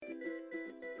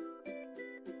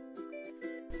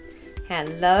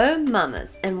Hello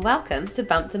mamas and welcome to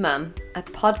Bump to Mum, a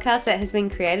podcast that has been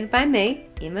created by me,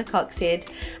 Emma Coxhead,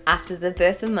 after the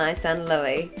birth of my son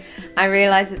Louie. I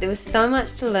realised that there was so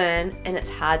much to learn and it's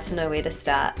hard to know where to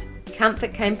start.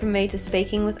 Comfort came from me to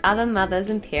speaking with other mothers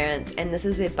and parents, and this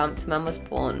is where Bump to Mum was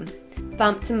born.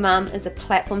 Bump to Mum is a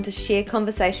platform to share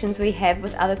conversations we have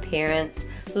with other parents,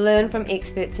 learn from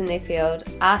experts in their field,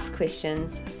 ask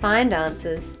questions, find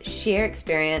answers, share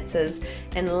experiences,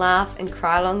 and laugh and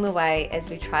cry along the way as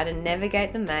we try to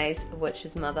navigate the maze which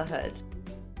is motherhood.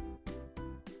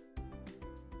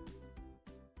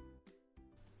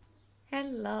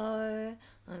 Hello,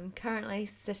 I'm currently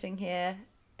sitting here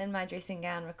in my dressing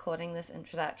gown recording this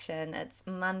introduction. It's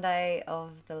Monday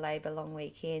of the Labour long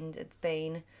weekend. It's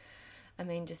been,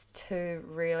 just 2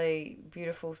 really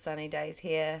beautiful sunny days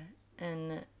here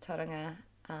in Tauranga.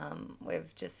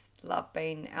 We've just loved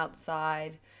being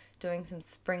outside, doing some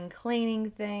spring cleaning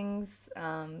things,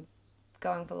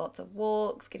 going for lots of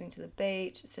walks, getting to the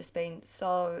beach. It's just been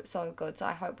so good. So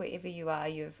I hope wherever you are,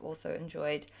 you've also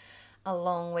enjoyed a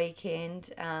long weekend.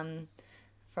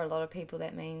 For a lot of people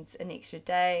that means an extra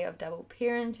day of double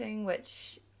parenting,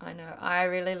 which I know I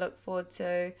really look forward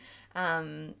to.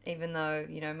 Even though,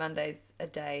 Monday's a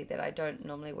day that I don't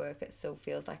normally work, it still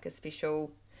feels like a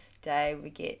special day. We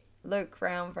get Luke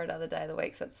round for another day of the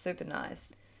week, so it's super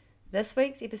nice. This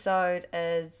week's episode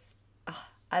is,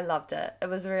 I loved it. It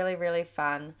was really, really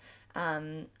fun.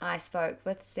 I spoke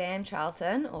with Sam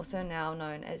Charlton, also now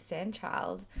known as Sam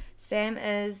Child. Sam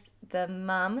is the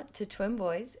mum to twin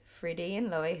boys, Freddie and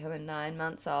Louie, who are 9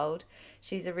 months old.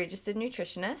 She's a registered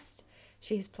nutritionist.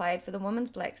 She has played for the women's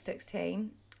Blackstick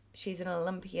team. She's an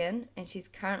Olympian, and she's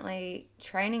currently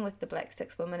training with the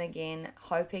Blacksticks women again,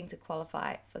 hoping to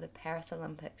qualify for the Paris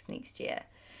Olympics next year.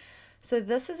 So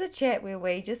this is a chat where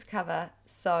we just cover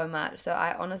so much. So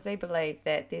I honestly believe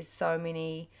that there's so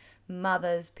many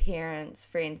mothers, parents,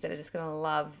 friends that are just going to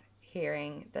love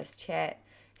hearing this chat.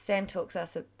 Sam talks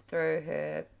us through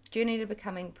her journey to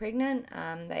becoming pregnant.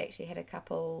 They actually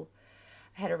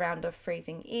had a round of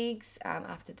freezing eggs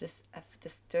after just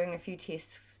doing a few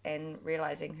tests and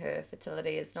realizing her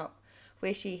fertility is not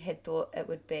where she had thought it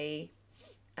would be.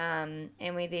 And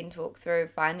we then talked through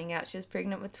finding out she was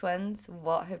pregnant with twins,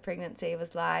 what her pregnancy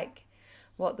was like,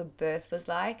 what the birth was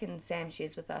like, and Sam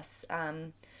shares with us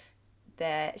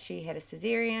that she had a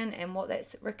caesarean and what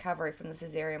that recovery from the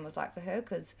caesarean was like for her,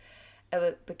 because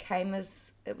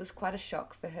it was quite a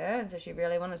shock for her, and so she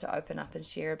really wanted to open up and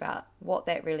share about what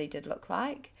that really did look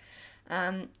like.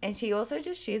 And she also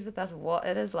just shares with us what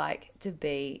it is like to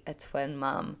be a twin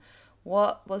mum.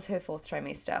 What was her 4th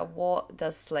trimester? What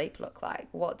does sleep look like?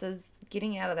 What does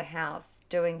getting out of the house,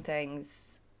 doing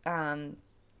things,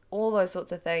 all those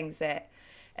sorts of things that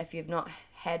if you've not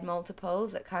had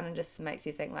multiples, it kind of just makes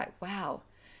you think like, wow,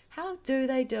 how do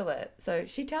they do it? So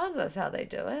she tells us how they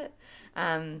do it.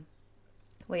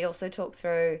 We also talk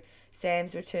through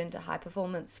Sam's return to high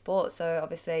performance sport. So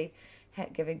obviously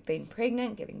being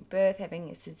pregnant, giving birth, having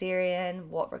a caesarean,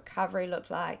 what recovery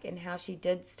looked like, and how she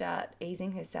did start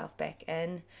easing herself back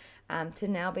in to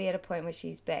now be at a point where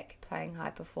she's back playing high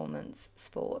performance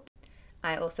sport.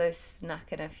 I also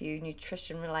snuck in a few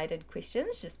nutrition related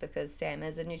questions just because Sam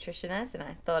is a nutritionist, and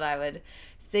I thought I would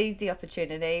seize the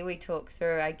opportunity. We talk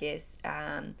through,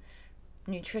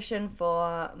 nutrition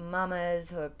for mamas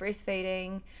who are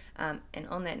breastfeeding, and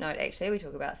on that note actually we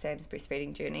talk about Sam's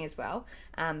breastfeeding journey as well,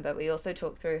 but we also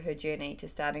talk through her journey to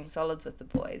starting solids with the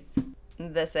boys.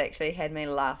 This actually had me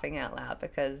laughing out loud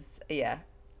because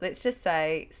let's just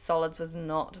say solids was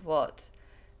not what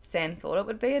Sam thought it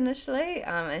would be initially,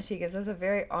 and she gives us a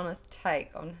very honest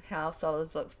take on how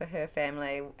solids looks for her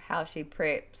family, how she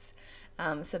preps,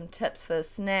 some tips for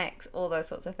snacks, all those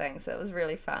sorts of things. So it was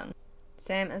really fun.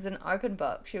 Sam is an open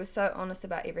book. She was so honest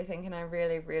about everything, and I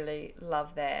really, really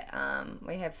love that.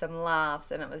 We have some laughs,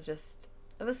 and it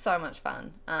was so much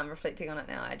fun. Reflecting on it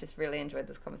now, I just really enjoyed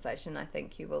this conversation. I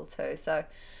think you will too. So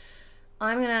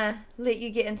I'm going to let you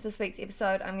get into this week's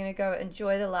episode. I'm going to go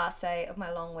enjoy the last day of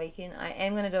my long weekend. I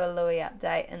am going to do a Louie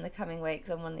update in the coming weeks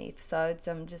on one of the episodes.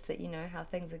 Just let you know how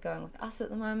things are going with us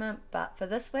at the moment. But for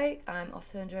this week, I'm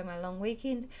off to enjoy my long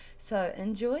weekend. So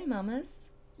enjoy, mamas.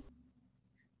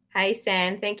 Hey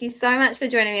Sam, thank you so much for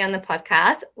joining me on the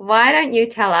podcast. Why don't you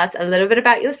tell us a little bit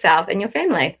about yourself and your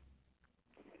family?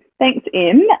 Thanks,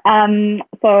 Em.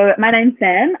 So my name's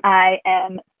Sam. I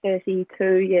am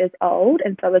 32 years old,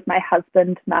 and so is my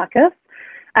husband, Marcus.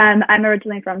 I'm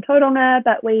originally from Tauranga,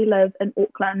 but we live in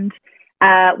Auckland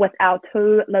with our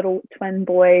 2 little twin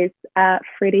boys,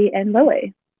 Freddie and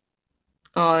Louie.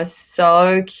 Oh,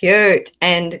 so cute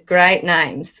and great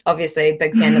names. Obviously,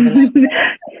 big fan of the name.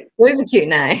 Super cute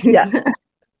names. Yeah.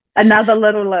 Another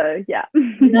little Lou, yeah.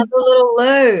 Another little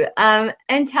Lou.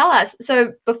 And tell us,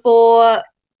 so before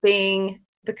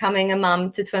becoming a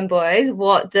mum to twin boys,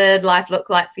 what did life look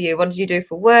like for you? What did you do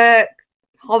for work,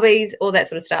 hobbies, all that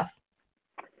sort of stuff?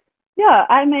 Yeah,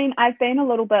 I mean, I've been a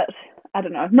little bit, I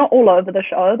don't know, not all over the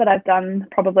show, but I've done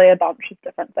probably a bunch of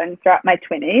different things throughout my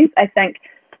 20s. I think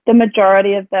the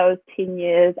majority of those 10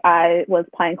 years I was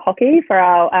playing hockey for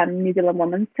our New Zealand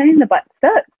women's team, the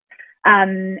Blackstick.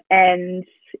 And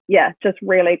yeah, just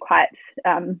really quite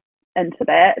into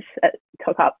that. It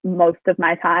took up most of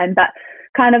my time, but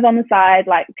kind of on the side,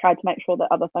 like tried to make sure that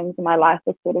other things in my life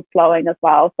were sort of flowing as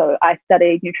well. So I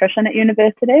studied nutrition at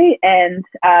university and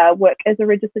work as a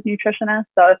registered nutritionist.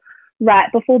 So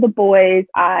right before the boys,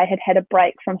 I had a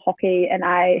break from hockey and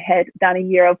I had done a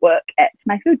year of work at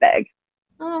my food bag.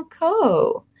 Oh,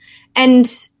 cool. And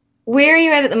where are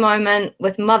you at the moment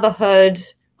with motherhood,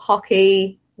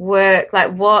 hockey, work?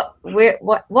 Like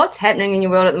what's happening in your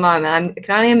world at the moment? I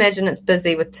can only imagine it's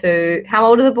busy with two. How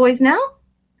old are the boys now?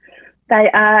 They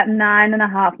are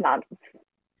 9.5 months.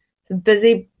 So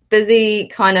busy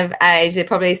kind of age. They're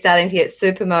probably starting to get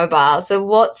super mobile. So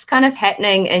what's kind of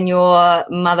happening in your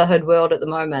motherhood world at the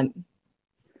moment?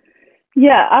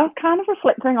 Yeah, I was kind of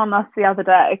reflecting on this the other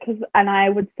day and I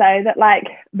would say that like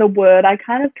the word I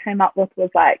kind of came up with was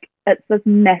like, it's this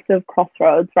massive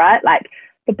crossroads, right? Like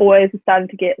the boys are starting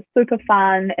to get super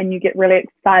fun and you get really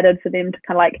excited for them to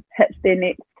kind of like hit their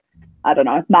next, I don't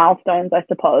know, milestones, I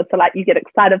suppose. So like you get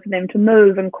excited for them to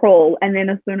move and crawl. And then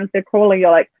as soon as they're crawling, you're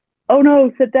like, oh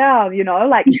no, sit down,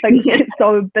 like things get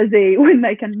so busy when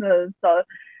they can move. So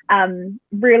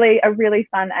really a really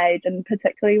fun age, and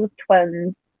particularly with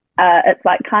twins. It's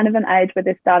like kind of an age where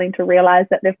they're starting to realize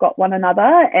that they've got one another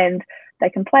and they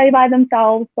can play by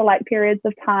themselves for like periods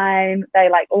of time. They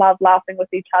like love laughing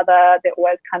with each other. They're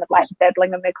always kind of like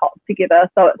babbling in their cots together.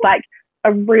 So it's like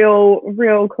a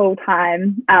real cool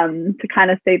time to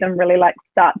kind of see them really like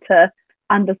start to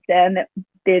understand that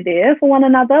they're there for one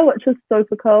another, which is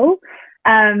super cool.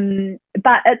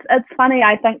 But it's funny,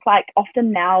 I think like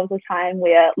often now is a time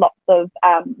where lots of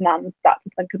mums start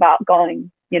to think about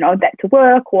going back to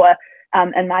work, or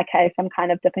in my case, I'm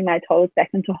kind of dipping my toes back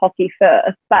into hockey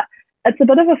first. But it's a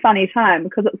bit of a funny time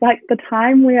because it's like the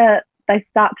time where they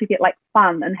start to get like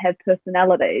fun and have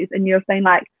personalities, and you've been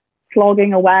like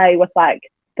slogging away with like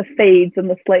the feeds and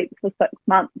the sleeps for 6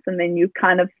 months, and then you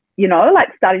kind of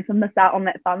like starting to miss out on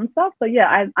that fun stuff. So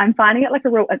yeah, I'm finding it like a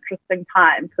real interesting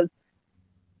time because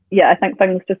yeah, I think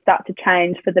things just start to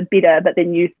change for the better, but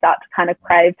then you start to kind of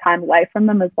crave time away from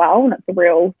them as well, and it's a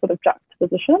real sort of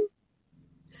juxtaposition.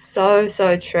 So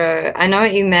true. I know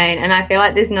what you mean, and I feel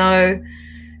like there's no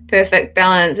perfect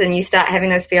balance, and you start having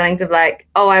those feelings of like,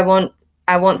 oh, I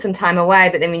want some time away,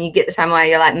 but then when you get the time away,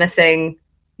 you're like missing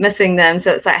them.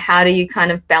 So it's like, how do you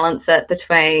kind of balance it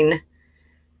between,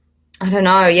 I don't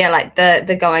know, yeah, like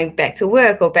the going back to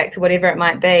work or back to whatever it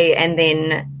might be, and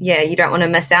then yeah, you don't want to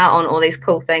miss out on all these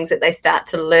cool things that they start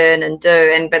to learn and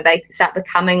do, but they start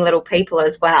becoming little people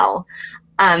as well.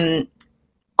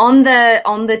 On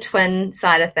the twin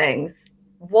side of things,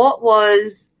 what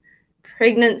was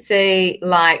pregnancy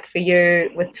like for you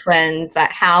with twins?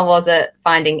 Like, how was it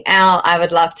finding out? I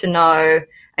would love to know,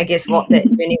 I guess, what that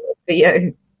journey was for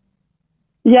you.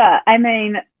 Yeah, I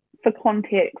mean, for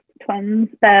context, twins,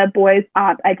 their boys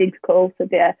aren't identical, so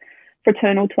they're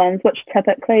fraternal twins, which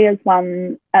typically is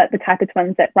the type of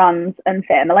twins that runs in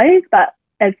families. But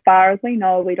as far as we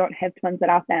know, we don't have twins in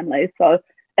our families, so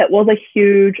it was a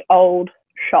huge old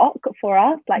shock for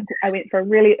us. Like I went for a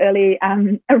really early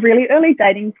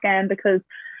dating scan because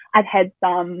I'd had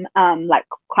some like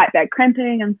quite bad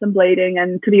cramping and some bleeding,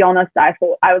 and to be honest, I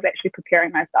thought I was actually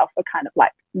preparing myself for kind of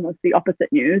like almost the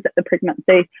opposite news, that the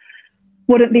pregnancy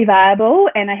wouldn't be viable,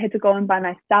 and I had to go in by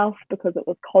myself because it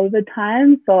was COVID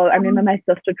time. So I remember my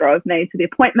sister drove me to the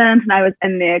appointment, and I was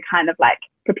in there kind of like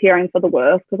preparing for the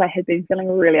worst because I had been feeling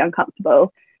really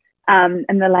uncomfortable. And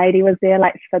the lady was there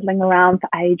like fiddling around for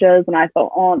ages, and I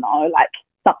thought, oh no, like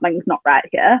something's not right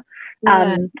here.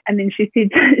 Yeah. And then she said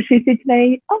to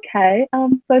me, okay,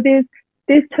 so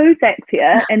there's two facts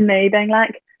here, and me being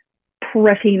like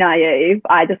pretty naive,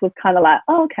 I just was kind of like,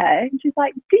 oh, okay. And she's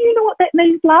like, do you know what that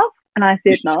means, love? And I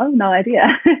said, no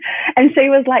idea. And she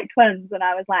was like, twins, and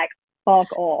I was like,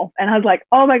 fuck off. And I was like,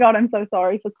 oh my god, I'm so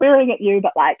sorry for swearing at you,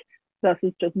 but like this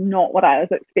is just not what I was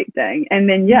expecting. And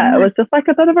then yeah, it was just like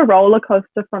a bit of a roller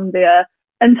coaster from there.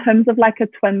 In terms of like a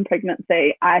twin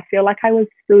pregnancy, I feel like I was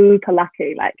super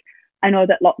lucky. Like I know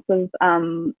that lots of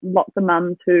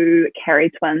mums who carry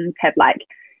twins have like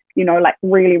like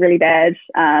really, really bad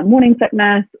morning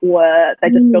sickness, or they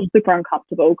just feel super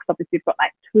uncomfortable because obviously you've got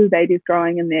like 2 babies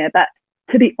growing in there. But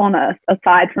to be honest,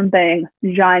 aside from being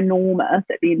ginormous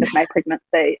at the end of my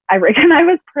pregnancy, I reckon I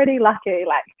was pretty lucky.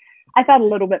 Like I felt a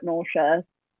little bit nauseous,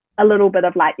 a little bit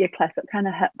of like your classic kind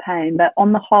of hip pain, but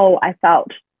on the whole, I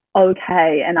felt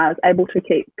okay, and I was able to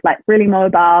keep like really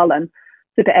mobile and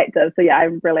super active. So yeah,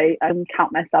 I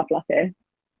count myself lucky.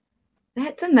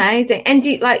 That's amazing. And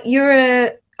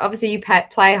obviously you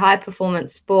play high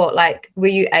performance sport. Like, were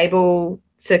you able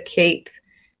to keep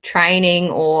training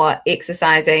or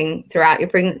exercising throughout your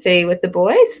pregnancy with the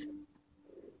boys?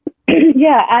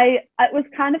 Yeah, it was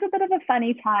kind of a bit of a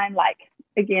funny time. Like,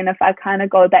 again, if I kind of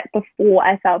go back before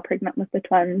I fell pregnant with the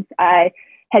twins, I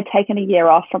had taken a year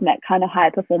off from that kind of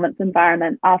high performance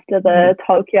environment after the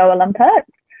Tokyo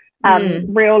Olympics.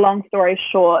 Real long story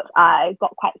short, I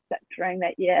got quite sick during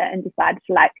that year and decided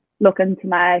to like look into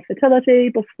my fertility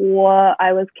before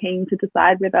I was keen to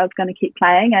decide whether I was going to keep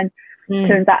playing. And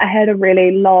turns out I had a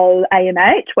really low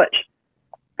AMH, which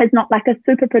is not like a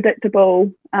super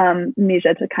predictable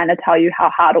measure to kind of tell you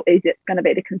how hard or easy it's going to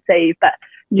be to conceive, but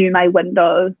knew my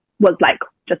window was like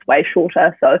just way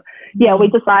shorter. So yeah, we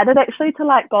decided actually to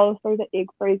like go through the egg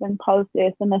freezing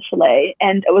process initially,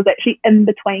 and it was actually in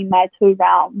between my 2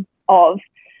 rounds of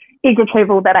egg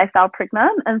retrieval that I fell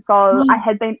pregnant. And so I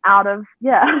had been out of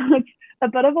a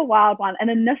bit of a wild one,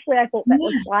 and initially I thought that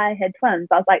was why I had twins.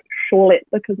 I was like, surely it's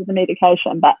because of the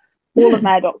medication, but all of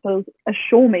my doctors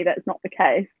assure me that's not the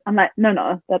case. I'm like,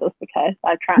 no, that is the case.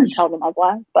 I try and tell them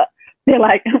otherwise, but they're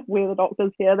like, we're the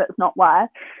doctors here, that's not why.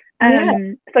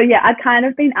 So yeah, I'd kind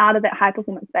of been out of that high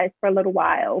performance space for a little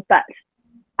while, but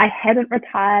I hadn't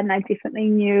retired, and I definitely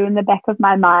knew in the back of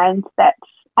my mind that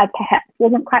I perhaps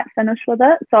wasn't quite finished with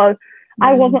it. So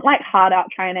I wasn't like hard out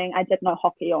training. I did no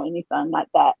hockey or anything like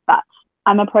that, but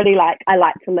I'm a pretty I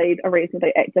like to lead a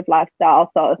reasonably active lifestyle.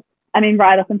 So I mean,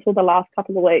 right up until the last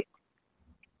couple of weeks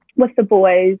with the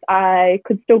boys, I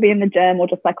could still be in the gym or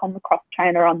just like on the cross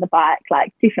trainer on the bike,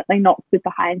 like definitely not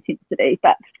super high intensity,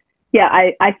 but yeah,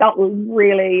 I felt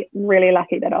really, really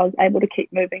lucky that I was able to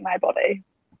keep moving my body.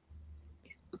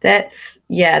 That's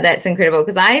incredible,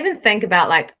 because I even think about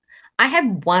like, I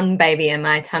had 1 baby in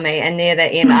my tummy, and near the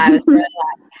end I was feeling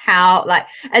like how like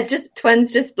it's just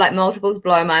twins, just like multiples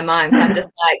blow my mind. So I'm just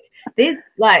like, there's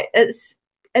like it's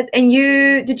and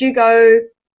did you go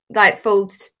like full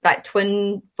like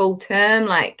twin full term?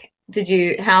 Like,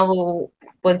 how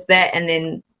was that, and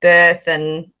then birth?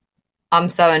 And I'm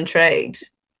so intrigued.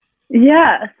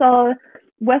 Yeah, so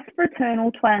with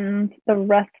fraternal twins, the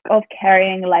risk of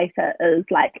carrying later is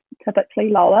like typically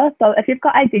lower. So if you've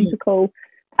got identical,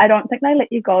 I don't think they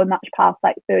let you go much past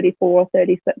like 34 or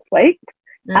 36 weeks,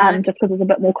 just because it's a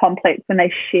bit more complex when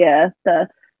they share the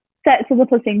sets of the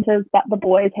placentas, but the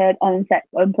boys had own sets,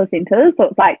 own placentas. So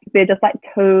it's like they're just like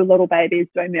 2 little babies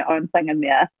doing their own thing in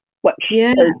there, which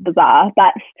is bizarre.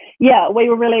 But yeah, we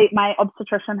were really, my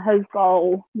obstetrician, his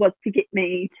goal was to get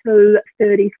me to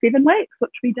 37 weeks,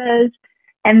 which we did.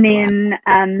 And then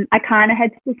I kind of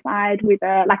had to decide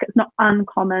whether, like, it's not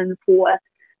uncommon for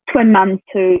twin mums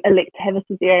to elect to have a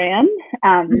caesarean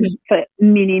for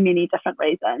many, many different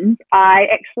reasons.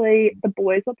 The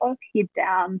boys were both head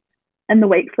down in the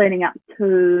weeks leading up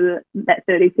to that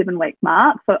 37-week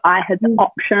mark. So I had the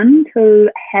option to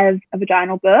have a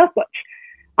vaginal birth, which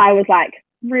I was like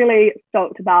really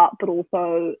stoked about, but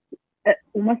also it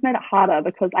almost made it harder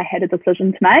because I had a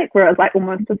decision to make, whereas I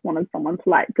almost just wanted someone to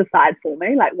like decide for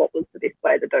me, like what was the best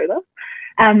way to do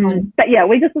this. But yeah,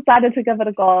 we just decided to give it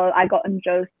a go. I got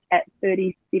induced at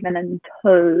 37 and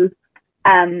 2.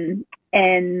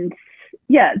 And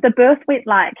yeah, the birth went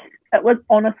like, it was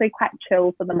honestly quite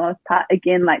chill for the most part.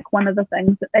 Again, like one of the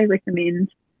things that they recommend,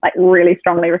 like really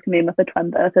strongly recommend with a twin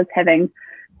birth, is having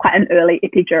quite an early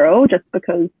epidural, just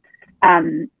because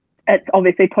it's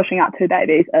obviously pushing out 2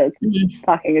 babies is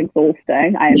fucking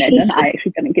exhausting, I imagine. I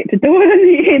actually didn't get to do it in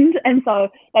the end. And so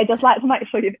they just like to make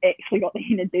sure you've actually got the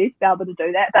energy to be able to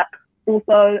do that. But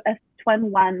also if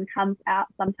twin 1 comes out,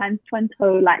 sometimes twin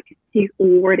 2, like he's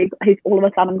all of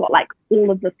a sudden got like all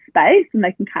of the space, and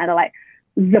they can kind of like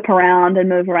zip around and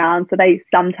move around. So they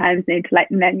sometimes need to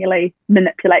like manually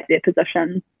manipulate their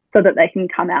position so that they can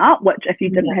come out, which if you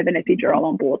didn't have an epidural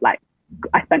on board, like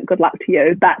I think good luck to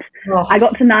you. But I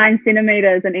got to 9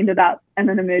 centimeters and ended up in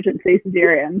an emergency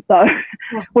cesarean. So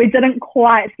we didn't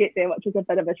quite get there, which is a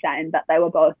bit of a shame, but they were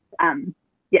both,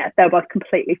 they were both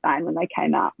completely fine when they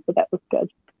came out. So that was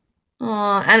good.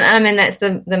 Oh, and I mean, that's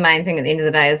the main thing at the end of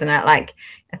the day, isn't it? Like,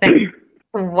 I think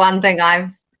one thing I've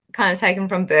kind of taken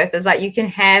from birth is like, you can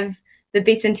have the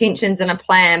best intentions and a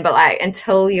plan, but like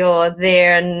until you're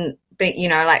there and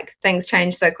but like things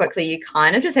change so quickly, you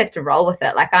kind of just have to roll with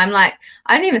it. Like I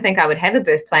don't even think I would have a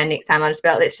birth plan next time. I'll just be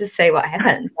like, let's just see what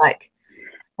happens. Like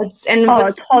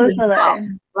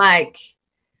totally. Like,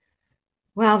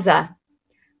 wowza.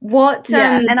 What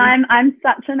and I'm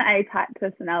such an A-type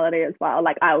personality as well.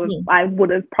 Like I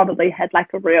would have probably had like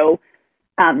a real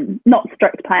not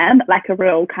strict plan, but like a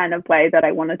real kind of way that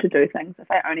I wanted to do things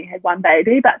if I only had one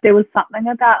baby. But there was something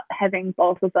about having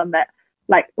both of them that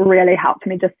like really helped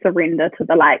me just surrender to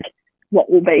the like what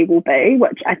will be,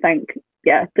 which I think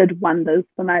did wonders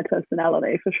for my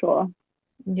personality for sure.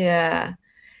 Yeah.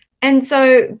 And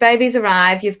so babies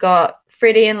arrive, you've got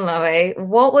Freddie and Louie.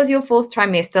 What was your fourth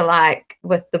trimester like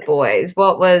with the boys?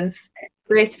 What was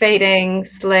breastfeeding,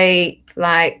 sleep,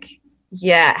 like,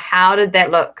 how did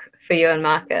that look for you and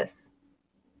Marcus?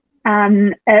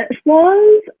 It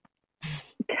was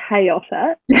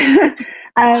chaotic.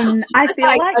 I feel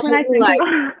like when I think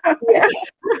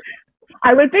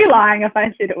I would be lying if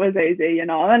I said it was easy,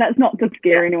 and it's not to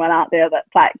scare anyone out there that's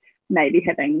like maybe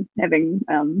having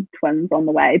twins on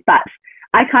the way, but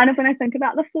I kind of, when I think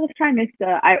about the fourth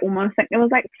trimester, I almost think there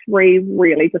was like 3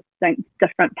 really distinct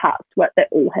different parts to it that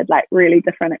all had like really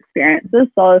different experiences.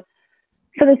 So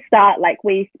for the start, like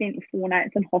we spent 4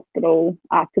 nights in hospital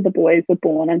after the boys were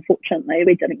born. Unfortunately,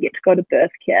 we didn't get to go to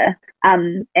birth care.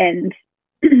 And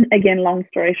again, long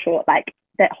story short, like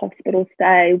that hospital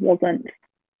stay wasn't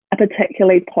a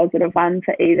particularly positive one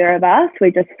for either of us.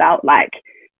 We just felt like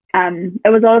it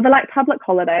was over like public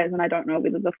holidays, and I don't know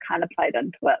whether this kind of played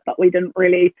into it, but we didn't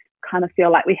really kind of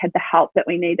feel like we had the help that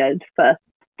we needed for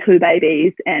 2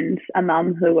 babies and a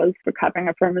mum who was recovering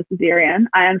from a caesarean.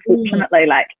 I unfortunately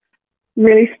like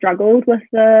really struggled with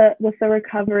the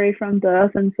recovery from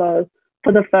birth, and so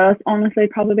for the first, honestly,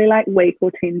 probably like week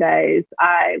or 10 days,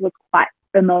 I was quite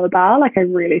immobile. Like I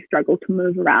really struggled to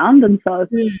move around, and so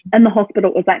in the hospital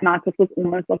it was like Marcus was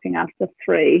almost looking after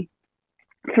three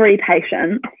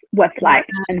patients with like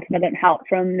intermittent help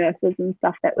from nurses and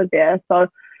stuff that were there. So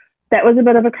that was a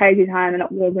bit of a crazy time, and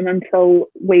it wasn't until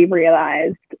we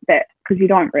realized that, because you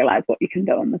don't realize what you can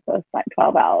do in the first like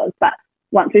 12 hours, but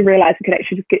once we realized we could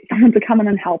actually just get someone to come in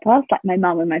and help us, like my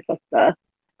mum and my sister,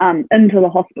 into the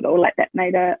hospital, like that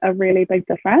made a really big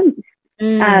difference.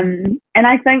 And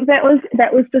I think that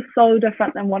was just so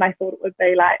different than what I thought it would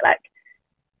be like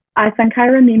I think I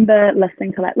remember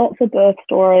listening to like lots of birth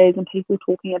stories and people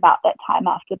talking about that time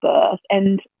after birth,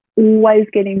 and always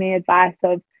getting the advice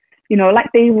of,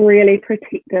 like be really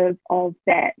protective of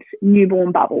that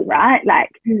newborn bubble, right? Like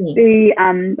be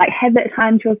like have that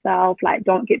time to yourself, like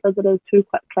don't get visitors too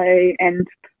quickly. And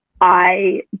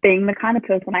I, being the kind of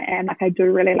person I am, like I do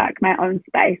really like my own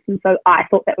space, and so I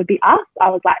thought that would be us. I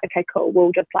was like, okay, cool,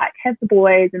 we'll just like have the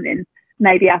boys, and then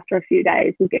maybe after a few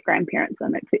days we'll get grandparents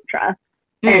in, etc.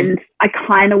 And I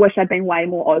kind of wish I'd been way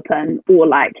more open or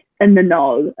like in the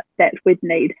know that we'd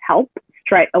need help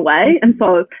straight away. And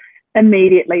so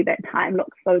immediately that time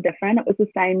looked so different. It was the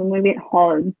same when we went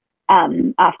home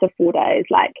after 4 days.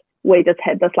 Like we just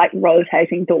had this like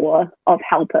rotating door of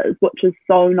helpers, which is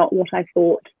so not what I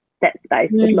thought that space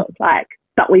would look like,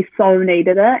 but we so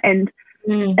needed it. And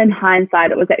in hindsight,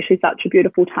 it was actually such a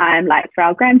beautiful time, like for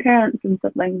our grandparents and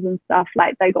siblings and stuff.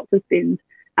 Like they got to spend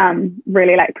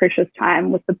really like precious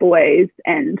time with the boys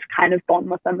and kind of bond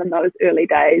with them in those early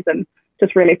days, and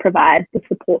just really provide the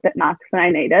support that Marcus and I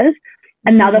needed.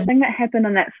 Another thing that happened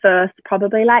in that first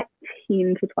probably like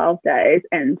 10 to 12 days,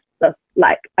 and this,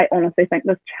 like I honestly think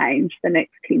this changed the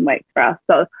next 10 weeks for us.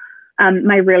 So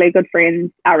my really good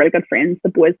friends, the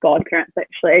boys' godparents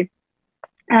actually,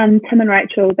 Tim and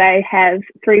Rachel, they have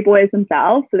 3 boys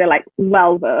themselves, so they're like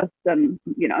well versed in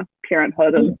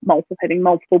parenthood and having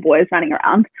multiple boys running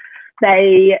around.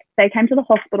 They came to the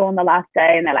hospital on the last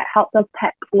day, and they like helped us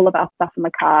pack all of our stuff in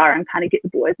the car and kind of get the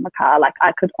boys in the car. Like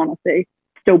I could honestly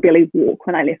still barely walk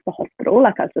when I left the hospital.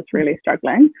 Like I was just really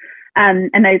struggling.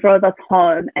 And they drove us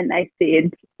home, and they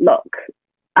said, look,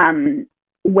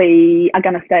 we are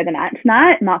going to stay the night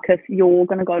tonight. Marcus, you're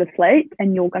going to go to sleep,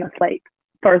 and you're going to sleep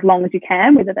for as long as you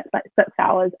can, whether that's like 6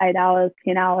 hours, 8 hours,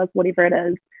 10 hours, whatever it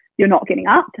is. You're not getting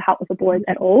up to help with the boys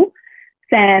at all.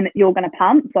 Sam, you're going to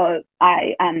pump. So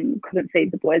I couldn't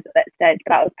feed the boys at that stage,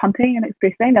 but I was pumping and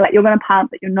expressing. They're like, you're going to pump,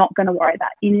 but you're not going to worry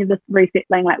about any of this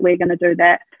resettling. Like, we're going to do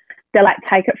that. They're like,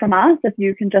 take it from us. If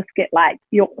you can just get like,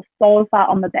 you're so far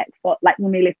on the back foot. Like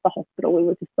when we left the hospital, we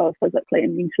were just so physically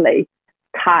and mentally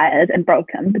tired and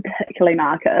broken, particularly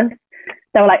Marcus.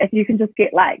 They were like, if you can just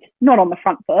get like, not on the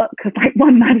front foot, because like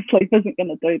one night of sleep isn't going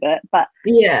to do that, but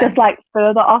just like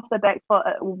further off the back foot,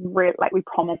 it will like we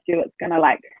promise you it's going to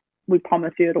like, we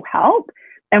promise you it'll help.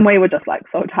 And we were just like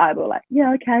so tired. We were like,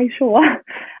 yeah, okay, sure.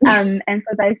 And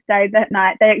so they stayed that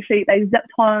night. They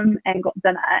zipped home and got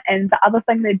dinner. And the other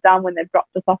thing they'd done when they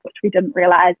dropped us off, which we didn't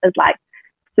realize, is like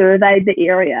surveyed the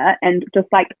area and just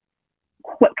like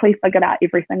quickly figured out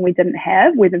everything we didn't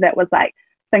have, whether that was like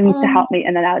things to help me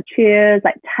in and out of chairs,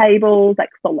 like tables, like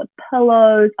solid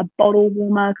pillows, a bottle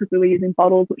warmer, because we were using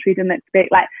bottles, which we didn't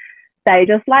expect. Like, they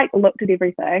just like looked at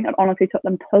everything. It honestly took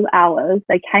them 2 hours.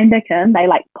 They came back in, they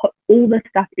like put all this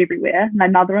stuff everywhere. My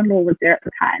mother-in-law was there at the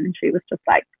time and she was just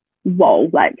like, whoa,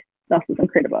 like this is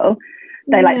incredible.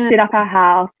 They like set up our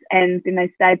house and then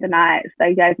they stayed the night.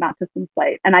 They gave Marcus some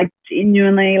sleep. And I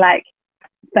genuinely like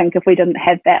think if we didn't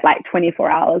have that like 24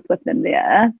 hours with them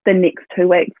there, the next 2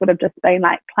 weeks would have just been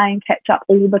like playing catch up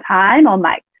all the time on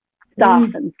like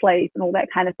stuff and sleep and all that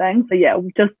kind of thing. So yeah,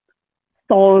 just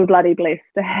so bloody blessed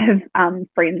to have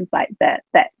friends like that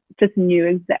just knew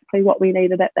exactly what we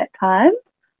needed at that time.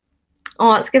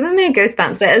 Oh, it's giving me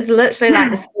goosebumps. That is literally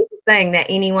like the sweetest thing that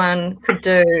anyone could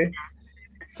do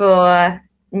for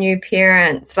new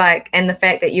parents. Like, and the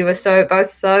fact that you were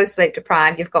both so sleep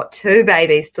deprived, you've got 2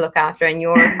 babies to look after and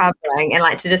you're recovering, and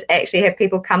like to just actually have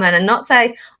people come in and not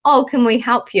say, oh, can we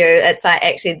help you? It's like,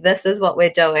 actually, this is what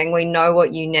we're doing. We know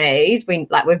what you need.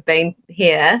 We've been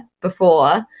here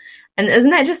before. And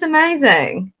isn't that just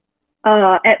amazing?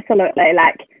 Oh, absolutely.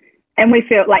 Like, and we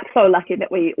feel like so lucky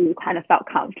that we all kind of felt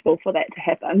comfortable for that to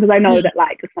happen, because I know that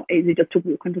like it's not easy just to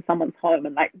walk into someone's home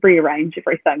and like rearrange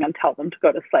everything and tell them to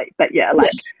go to sleep. But yeah,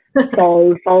 like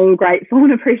so grateful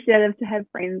and appreciative to have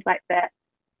friends like that.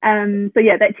 So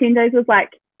yeah, that 10 days was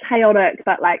like chaotic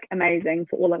but like amazing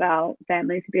for all of our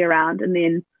family to be around. And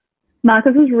then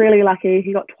Marcus was really lucky.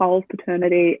 He got 12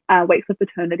 weeks of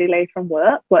paternity leave from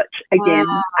work, which again,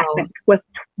 I think with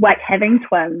like having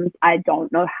twins, I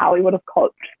don't know how we would have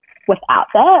coped without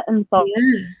that. And so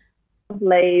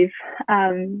leave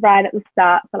right at the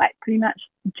start for like pretty much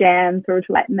Jan through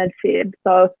to like mid-Feb.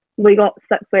 So we got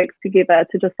 6 weeks together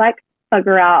to just like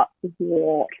figure out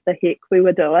what the heck we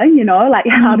were doing, you know, like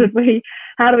how do we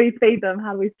feed them,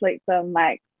 how do we sleep them,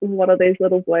 like what are these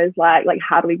little boys like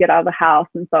how do we get out of the house?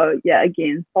 And so yeah,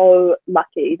 again, so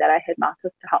lucky that I had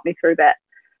Marcus to help me through that.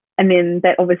 And then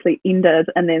that obviously ended,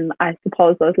 and then I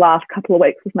suppose those last couple of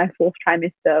weeks of my 4th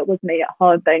trimester was me at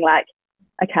home being like,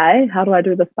 okay, how do I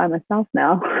do this by myself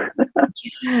now?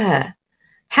 Yeah,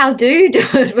 how do you do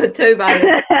it with 2 by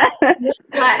yourself?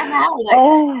 Like how,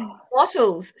 like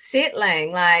bottles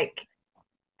settling, like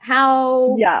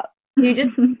how? Yeah, you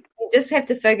just have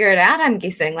to figure it out, I'm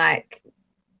guessing. Like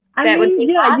would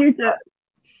be hard. You do.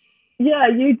 Yeah,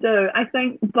 you do. I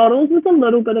think bottles was a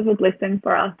little bit of a blessing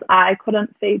for us. I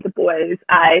couldn't feed the boys.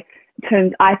 I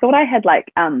thought I had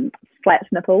like flat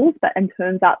nipples, but it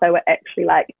turns out they were actually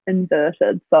like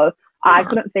inverted. So I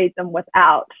couldn't feed them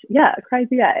without,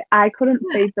 crazy, eh? I couldn't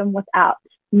feed them without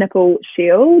nipple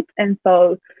shields. And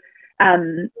so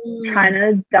trying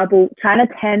to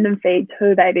tandem feed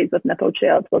 2 babies with nipple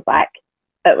shields was like,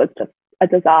 it was just a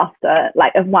disaster.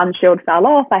 Like if one shield fell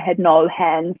off, I had no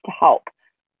hands to help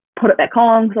put it back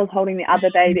on because I was holding the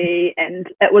other baby, and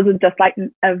it was just like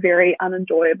a very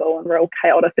unenjoyable and real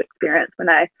chaotic experience when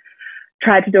I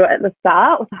tried to do it at the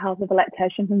start with the help of a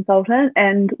lactation consultant,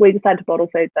 and we decided to bottle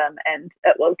feed them, and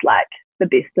it was like the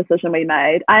best decision we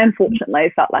made. I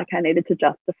unfortunately felt like I needed to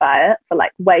justify it for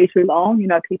like way too long. You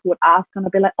know, people would ask and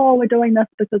I'd be like, oh, we're doing this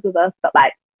because of this, but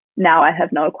like now I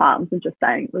have no qualms and just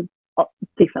saying it was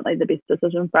definitely the best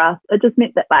decision for us. It just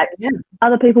meant that like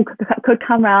other people could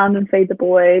come around and feed the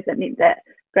boys. It meant that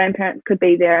grandparents could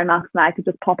be there and Marcus and I could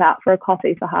just pop out for a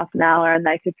coffee for half an hour and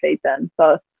they could feed them.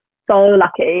 So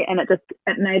lucky, and it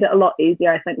made it a lot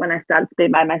easier. I think when I started to be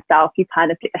by myself, you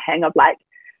kind of get the hang of like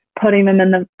putting them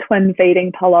in the twin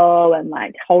feeding pillow and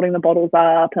like holding the bottles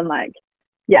up, and like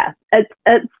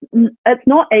it's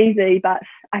not easy, but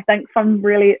I think from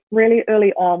really, really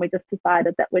early on, we just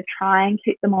decided that we'd try and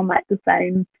keep them on like the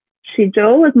same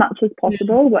schedule as much as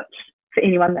possible, which for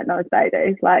anyone that knows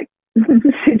babies, like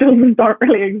schedules don't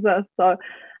really exist. So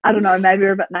I don't know, maybe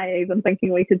we're a bit naive in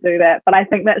thinking we could do that, but I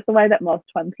think that's the way that most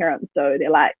twin parents do.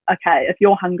 They're like, okay, if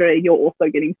you're hungry, you're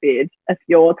also getting fed. If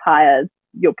you're tired,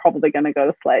 you're probably going to go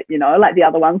to sleep, you know, like the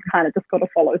other ones kind of just got to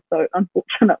follow suit,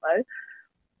 unfortunately.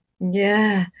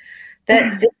 Yeah,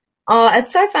 that's just,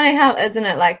 it's so funny how, isn't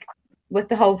it, like with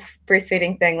the whole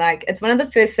breastfeeding thing, like it's one of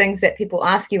the first things that people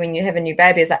ask you when you have a new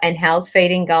baby is like, and how's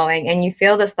feeding going? And you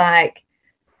feel this like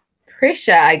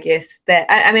pressure, I guess, that,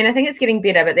 I mean, I think it's getting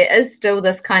better, but there is still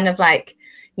this kind of like,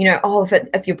 you know,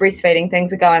 if you're breastfeeding,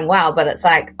 things are going well, but it's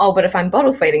like, but if I'm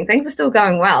bottle feeding, things are still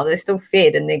going well. They're still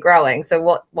fed and they're growing.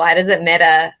 So why does it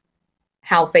matter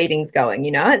how feeding's going?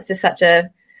 You know, it's just such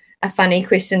a a funny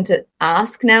question to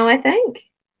ask now, I think.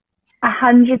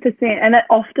 100%. And it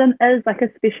often is, like,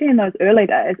 especially in those early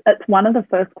days, it's one of the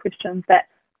first questions that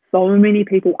so many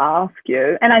people ask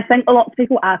you. And I think a lot of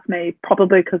people ask me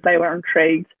probably because they were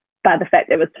intrigued by the fact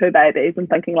there was two babies and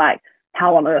thinking, like,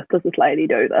 how on earth does this lady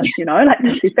do this? You know, like,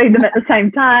 does she feed them at the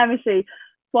same time? Is she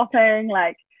swapping?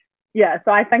 Like, yeah.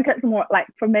 So I think it's more like,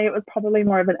 for me, it was probably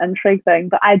more of an intrigue thing.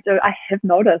 But I have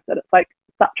noticed that it's like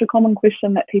such a common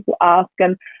question that people ask.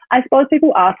 And I suppose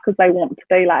people ask because they want to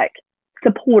be like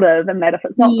supportive, and that if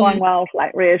it's not going well, to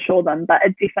like reassure them. But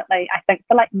it definitely, I think,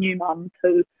 for like new mums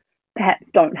who perhaps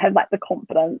don't have like the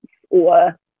confidence,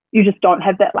 or you just don't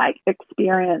have that like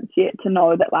experience yet to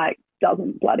know that like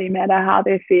doesn't bloody matter how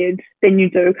they're fed, then you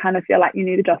do kind of feel like you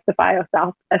need to justify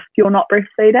yourself if you're not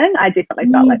breastfeeding. I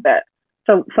definitely felt like that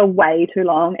for way too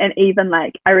long. And even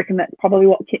like, I reckon that's probably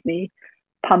what kept me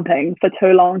pumping for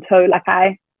too long too. Like,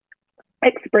 I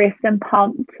expressed and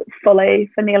pumped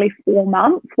fully for nearly 4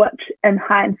 months, which in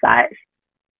hindsight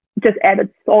just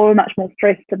added so much more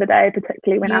stress to the day,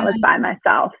 particularly when I was by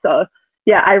myself. So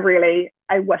yeah,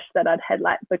 I wish that I'd had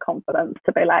like the confidence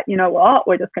to be like, you know what,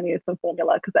 we're just going to use some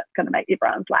formula because that's going to make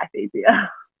everyone's life easier.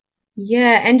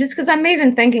 Yeah, and just because I'm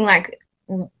even thinking like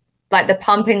the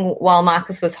pumping while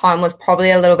Marcus was home was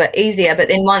probably a little bit easier, but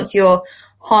then once you're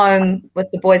home with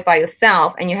the boys by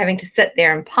yourself and you're having to sit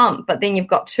there and pump, but then you've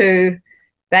got 2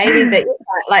 babies that you're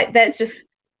like, that's just,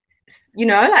 you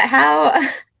know, like how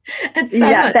it's so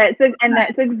much.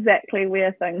 That's exactly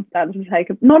where things started to take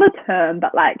not a turn,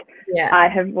 but like I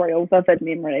have real vivid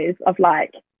memories of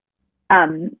like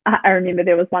I remember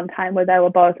there was one time where they were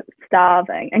both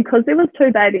starving, and because there was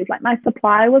 2 babies, like my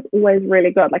supply was always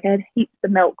really good, like I had heaps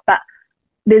of milk, but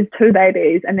there's 2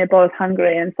 babies and they're both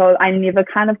hungry, and so I never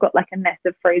kind of got like a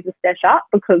massive freezer stash up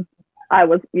because I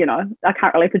was, you know, I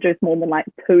can't really produce more than like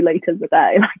 2 liters a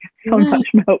day, like so much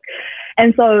milk.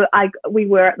 And so we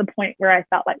were at the point where I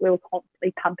felt like we were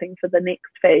constantly pumping for the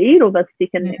next feed, or the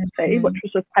second next feed, which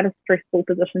was just quite a stressful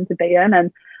position to be in.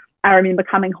 And I remember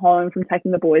coming home from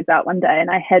taking the boys out one day, and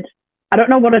I don't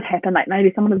know what had happened, like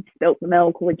maybe someone had spilt the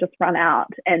milk or we'd just run out,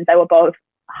 and they were both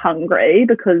hungry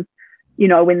because, you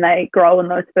know, when they grow in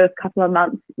those first couple of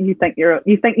months, you think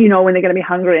you know when they're going to be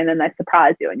hungry, and then they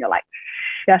surprise you and you're like,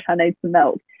 shit, I need some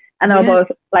milk. And they were both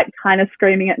like kind of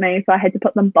screaming at me, so I had to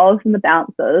put them both in the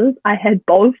bouncers. I had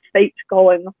both feet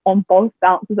going on both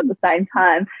bouncers at the same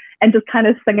time, and just kind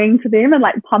of singing to them and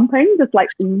like pumping, just like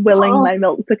willing my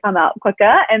milk to come out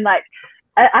quicker. And like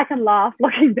I can laugh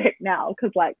looking back now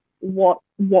because like what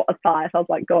a sight. I was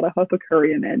like, God, I hope a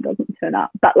courier man doesn't turn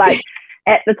up. But like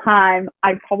at the time,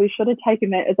 I probably should have taken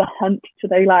that as a hint to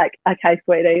be like, okay,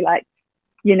 sweetie, like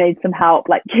you need some help,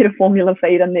 like get a formula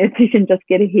feed in there so you can just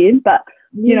get ahead. But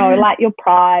you know, like your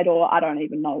pride, or I don't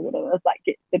even know what it is, like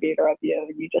gets the better of you,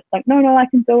 and you just think, no, I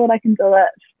can do it.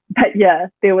 But yeah,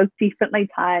 there was definitely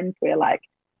times where like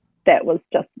that was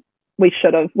just, we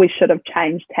should have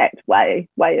changed tact way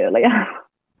earlier.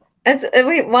 It's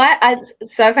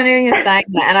so funny when you're saying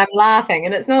that, and I'm laughing,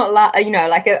 and it's not you know,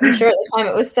 like I'm sure at the time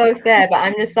it was so sad, but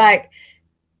I'm just like,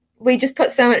 we just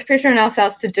put so much pressure on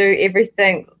ourselves to do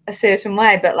everything a certain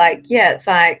way. But like, yeah, it's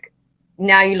like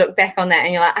now you look back on that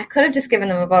and you're like, I could have just given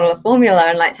them a bottle of formula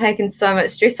and like taken so much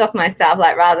stress off myself,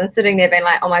 like rather than sitting there being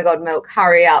like, oh my God, milk,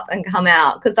 hurry up and come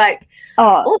out. Because like,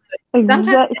 also,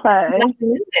 sometimes there's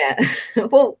nothing in there.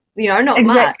 Well, you know, not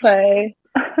much.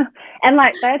 And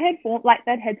like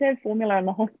they'd had to have formula in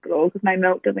the hospital because my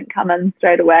milk didn't come in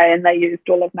straight away, and they used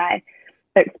all of my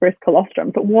express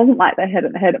colostrum. So it wasn't like they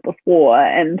hadn't had it before.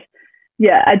 And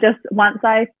yeah, once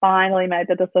I finally made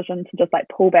the decision to just like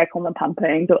pull back on the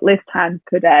pumping, do it less times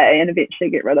per day and eventually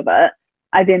get rid of it,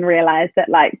 I then realized that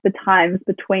like the times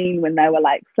between when they were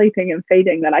like sleeping and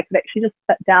feeding, that I could actually just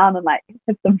sit down and like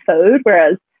have some food.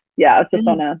 Whereas yeah, I was just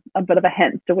on a bit of a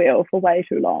hamster wheel for way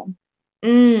too long.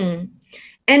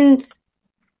 And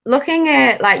looking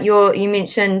at like you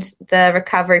mentioned the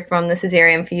recovery from the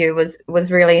caesarean for you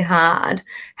was really hard.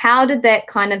 How did that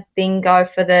kind of thing go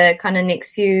for the kind of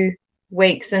next few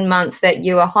weeks and months that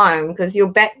you were home? Because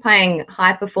you're back playing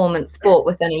high performance sport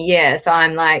within a year, so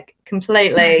I'm like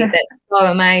completely that's so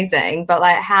amazing. But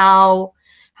like how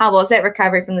was that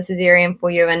recovery from the caesarean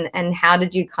for you, and how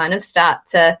did you kind of start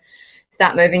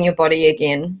moving your body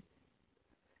again?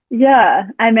 Yeah,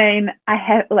 I mean,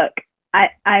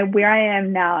 I where I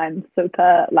am now, I'm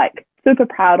super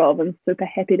proud of and super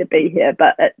happy to be here,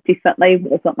 but it definitely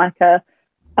wasn't like a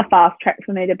fast track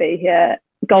for me to be here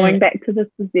going back to the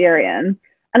caesarean.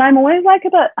 And I'm always like a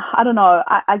bit, I don't know,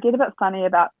 I get a bit funny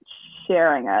about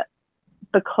sharing it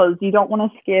because you don't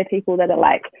want to scare people that are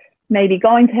like maybe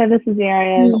going to have a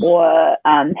cesarean or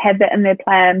have that in their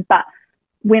plan. But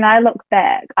when I look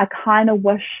back, I kind of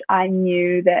wish I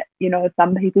knew that, you know,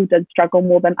 some people did struggle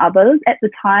more than others. At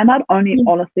the time, I'd only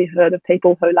honestly heard of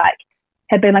people who like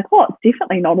had been like, oh, it's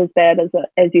definitely not as bad as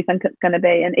you think it's going to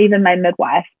be. And even my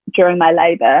midwife during my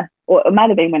labour, or it might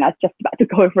have been when I was just about to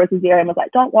go for a cesarean, was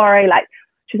like, don't worry, like,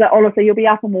 she's like, honestly, you'll be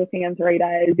up and walking in 3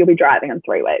 days, you'll be driving in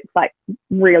 3 weeks, like,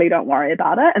 really don't worry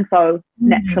about it. And so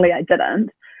naturally I didn't.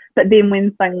 But then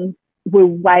when things were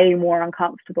way more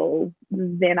uncomfortable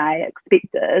than I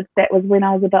expected, that was when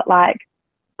I was a bit like,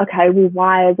 okay, well,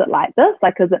 why is it like this?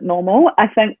 Like, is it normal? I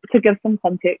think, to give some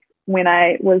context, when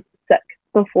I was sick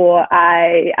before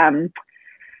I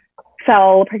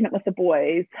fell pregnant with the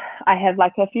boys, I have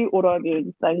like a few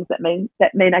autoimmune things that mean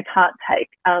I can't take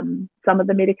some of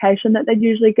the medication that they'd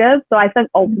usually give. So I think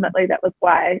ultimately that was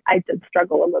why I did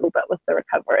struggle a little bit with the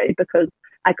recovery, because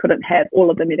I couldn't have all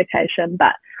of the medication.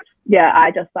 But yeah, I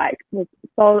just like was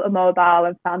so immobile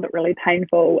and found it really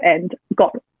painful and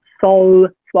got so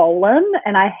swollen,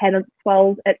 and I hadn't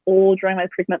swelled at all during my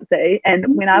pregnancy.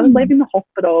 And when I was leaving the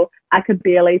hospital, I could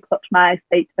barely put my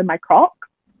feet in my Crocs,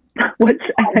 which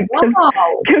I think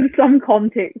gives some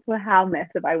context for how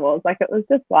massive I was. Like, it was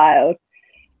just wild.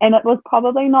 And it was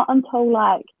probably not until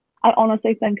like, I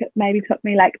honestly think it maybe took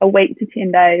me like a week to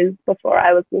 10 days before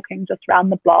I was walking just around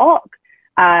the block.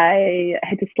 I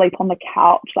had to sleep on the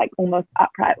couch, like almost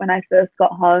upright when I first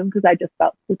got home, because I just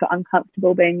felt super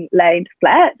uncomfortable being laid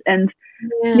flat. And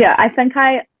yeah, I think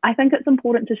it's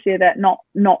important to share that,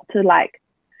 not to like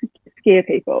scare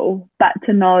people, but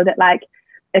to know that like,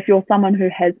 if you're someone who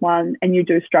has one and you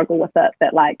do struggle with it,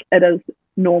 that like it is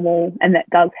normal and that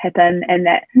does happen, and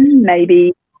that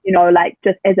maybe, you know, like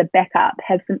just as a backup,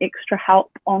 have some extra help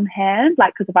on hand.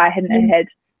 Like, because if I hadn't had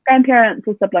grandparents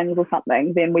or siblings or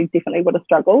something, then we definitely would have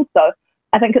struggled. So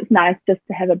I think it's nice just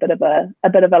to have a bit of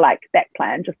a like back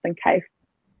plan, just in case,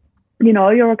 you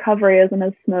know, your recovery isn't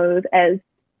as smooth as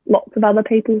lots of other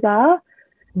people's are.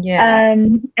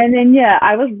 And then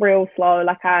I was real slow.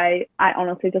 Like I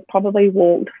honestly just probably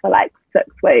walked for like 6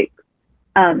 weeks,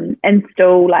 and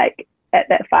still like at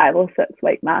that 5 or 6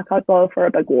 week mark, I'd go for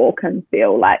a big walk and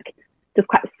feel like just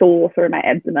quite sore through my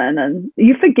abdomen. And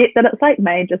you forget that it's like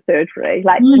major surgery.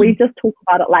 Like we just talk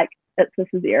about it like it's a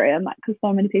cesarean, like, because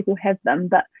so many people have them.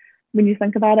 But when you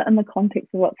think about it in the context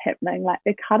of what's happening, like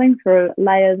they're cutting through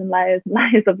layers and layers and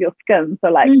layers of your skin.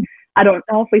 So like I don't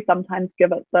know if we sometimes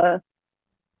give it the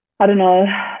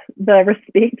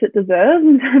respect it deserves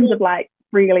in terms of like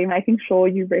really making sure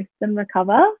you rest and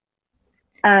recover.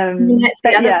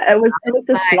 It was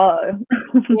just slow.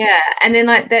 And then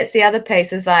like that's the other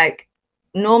piece, is like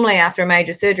normally after a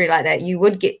major surgery like that you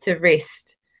would get to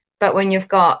rest, but when you've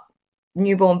got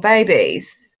newborn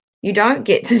babies you don't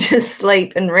get to just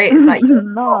sleep and rest. Like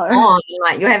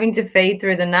you're having to feed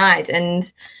through the night,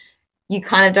 and you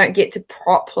kind of don't get to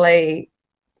properly,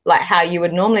 like how you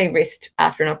would normally rest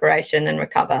after an operation and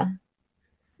recover.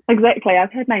 Exactly.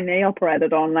 I've had my knee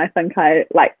operated on. I think I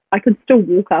could still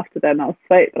walk after that, and I was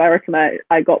sweet, but I reckon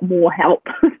I got more help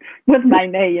with my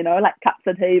knee, you know, like cups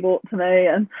of tea brought to me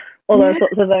and all those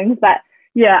sorts of things. But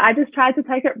yeah, I just tried to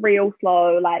take it real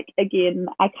slow. Like, again,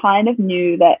 I kind of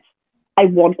knew that I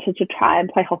wanted to try and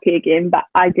play hockey again, but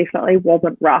I definitely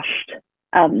wasn't rushed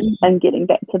in getting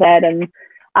back to that. And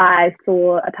I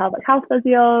saw a pelvic health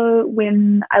physio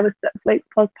when I was 6 weeks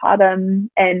postpartum,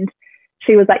 and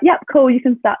she was like, yep, cool, you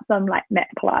can start some like mat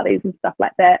Pilates and stuff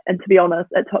like that. And to be honest,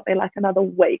 it took me like another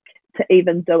week to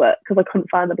even do it, because I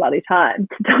couldn't find the bloody time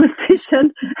to do a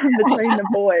session between the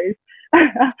boys.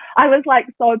 I was like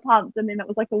so pumped, and then it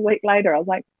was like a week later I was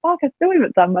like, fuck, I still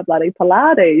haven't done my bloody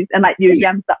Pilates. And like usually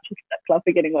I'm such a stickler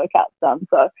for getting workouts done.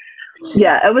 So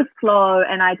yeah, it was slow,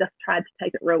 and I just tried to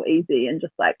take it real easy. And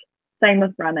just like, same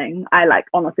with running, I like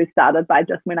honestly started by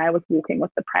just, when I was walking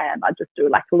with the pram, I'd just do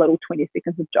like a little 20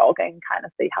 seconds of jogging, kind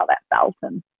of see how that felt.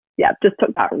 And yeah, just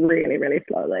took that really, really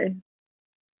slowly.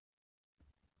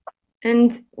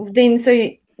 And then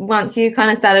once you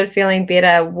kind of started feeling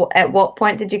better, at what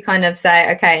point did you kind of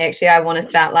say, okay, actually I want to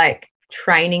start like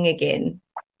training again?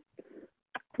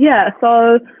 Yeah,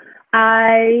 so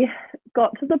I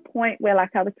got to the point where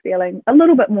like I was feeling a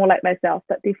little bit more like myself,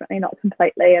 but definitely not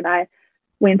completely. And I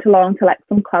went along to like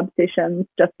some club sessions,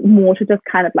 just more to just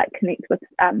kind of like connect with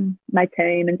my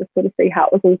team and just sort of see how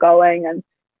it was all going. And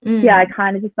yeah, I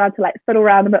kind of just started to like fiddle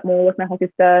around a bit more with my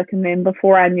hockey stick. And then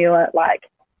before I knew it, like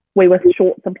we were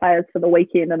short some players for the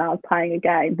weekend, and I was playing a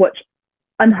game, which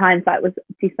in hindsight was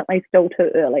definitely still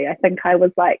too early. I think I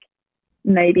was like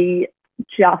maybe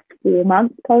just 4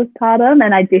 months postpartum,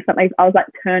 and I was like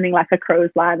turning like a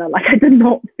cruise liner. Like I did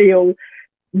not feel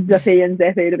zippy and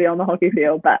zappy to be on the hockey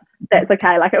field, but that's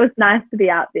okay. Like, it was nice to be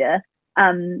out there.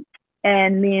 And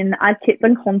then I kept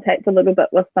in contact a little bit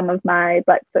with some of my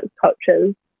Blackstick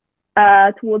coaches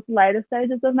towards the later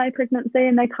stages of my pregnancy,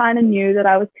 and they kind of knew that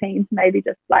I was keen to maybe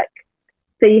just like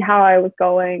see how I was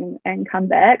going and come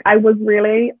back. I was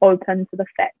really open to the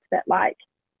fact that like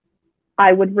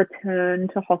I would return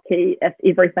to hockey if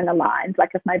everything aligned,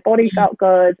 like if my body felt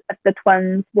good, if the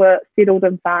twins were settled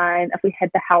and fine, if we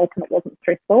had the help and it wasn't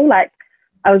stressful. Like,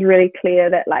 I was really clear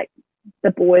that like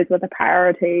the boys were the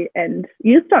priority, and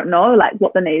you just don't know like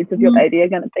what the needs of your baby are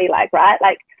going to be like, right?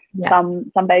 Like,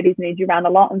 some babies need you around a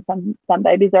lot, and some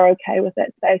babies are okay with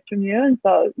that space from you. And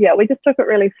so we just took it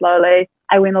really slowly.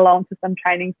 I went along to some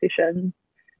training sessions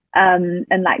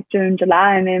in like June,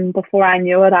 July, and then before I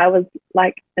knew it, I was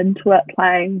like into it,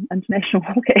 playing international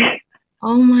hockey.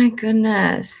 Oh my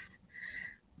goodness.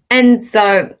 And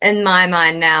so in my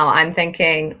mind now, I'm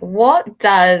thinking, what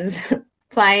does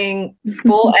playing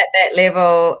sport at that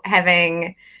level,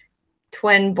 having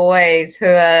twin boys who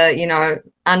are, you know,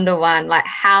 under one, like,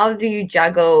 how do you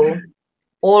juggle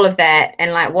all of that?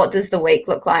 And like, what does the week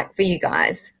look like for you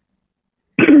guys?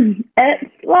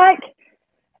 It's like,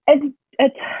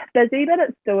 it's busy, but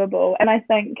it's doable. And I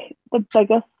think the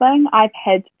biggest thing I've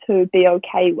had to be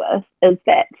okay with is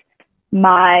that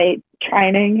my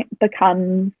training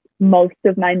becomes most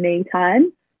of my me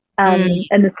time, in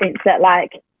the sense that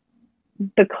like,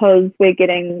 because we're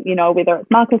getting, you know, whether it's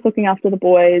Marcus looking after the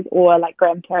boys or like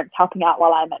grandparents helping out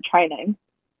while I'm at training,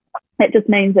 it just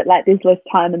means that like there's less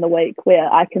time in the week where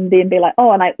I can then be like, oh,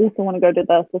 and I also want to go do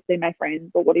this or see my friends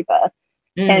or whatever.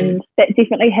 And that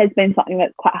definitely has been something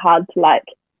that's quite hard to like,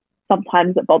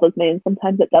 sometimes it bothers me and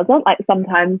sometimes it doesn't. Like,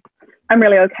 sometimes I'm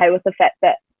really okay with the fact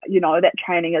that, you know, that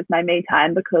training is my me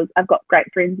time because I've got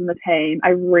great friends in the team. I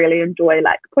really enjoy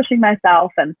like pushing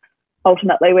myself, and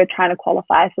ultimately we're trying to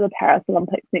qualify for the Paris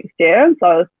Olympics next year. And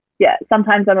so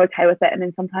sometimes I'm okay with that, and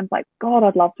then sometimes like, God,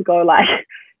 I'd love to go like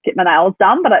get my nails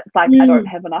done, but it's like I don't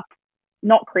have enough,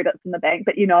 not credits in the bank,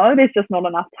 but you know, there's just not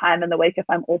enough time in the week if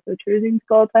I'm also choosing to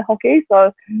go play hockey.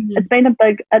 So it's been a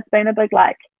big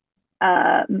like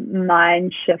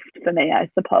mind shift for me,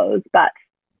 I suppose. But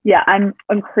yeah, I'm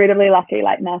incredibly lucky.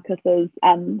 Like, Marcus is,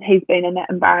 he's been in that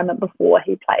environment before.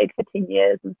 He played for 10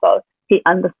 years, and so he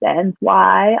understands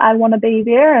why I want to be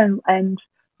there and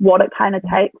what it kind of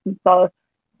takes. And so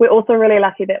we're also really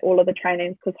lucky that all of the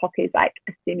trainings, because hockey is like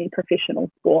a semi-professional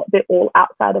sport, they're all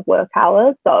outside of work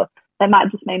hours. So that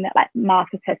might just mean that like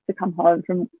Marcus has to come home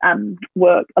from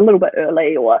work a little bit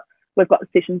early, or we've got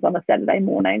sessions on a Saturday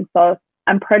morning. So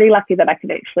I'm pretty lucky that I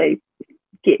can actually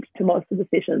get to most of the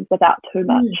sessions without too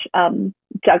much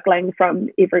juggling from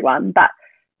everyone. But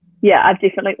yeah, I've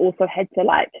definitely also had to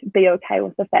like be okay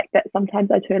with the fact that sometimes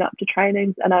I turn up to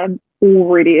trainings and I'm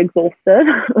already exhausted.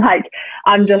 Like,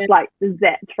 I'm just like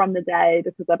zapped from the day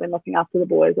because I've been looking after the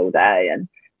boys all day. And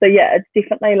so yeah, it's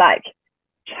definitely like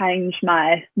changed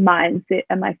my mindset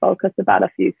and my focus about a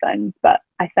few things. But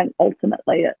I think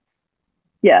ultimately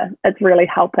it's really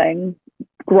helping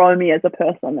grow me as a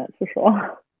person, that's for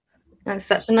sure. It's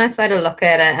such a nice way to look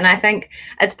at it. And I think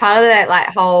it's part of that like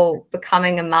whole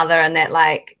becoming a mother, and that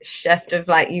like shift of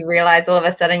like, you realize all of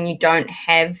a sudden you don't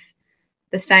have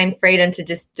the same freedom to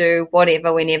just do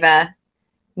whatever whenever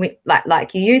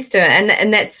like you used to,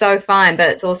 and that's so fine. But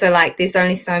it's also like there's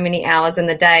only so many hours in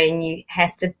the day, and you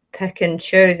have to pick and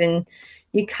choose, and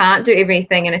you can't do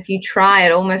everything. And if you try,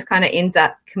 it almost kind of ends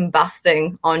up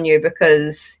combusting on you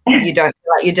because you don't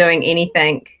feel like you're doing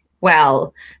anything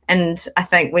well. And I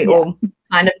think we all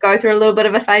kind of go through a little bit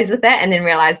of a phase with that, and then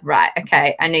realize, right,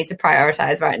 okay, I need to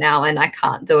prioritize right now, and I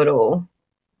can't do it all.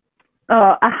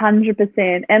 Oh,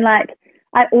 100%. And like,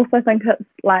 I also think it's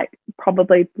like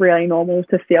probably really normal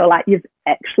to feel like you've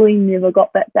actually never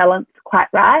got that balance quite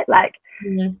right. Like,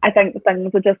 I think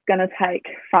things are just going to take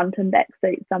front and back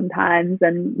seats sometimes,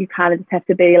 and you kind of just have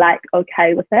to be like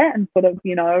okay with it and sort of,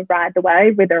 you know, ride the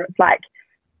wave, whether it's like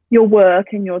your work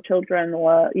and your children,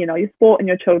 or, you know, your sport and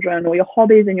your children, or your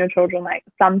hobbies and your children. Like,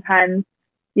 sometimes,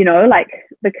 you know, like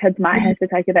the kids might have to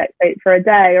take a back seat for a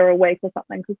day or a week or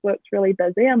something because work's really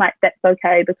busy, and like that's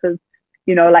okay, because,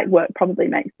 you know, like work probably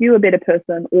makes you a better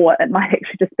person, or it might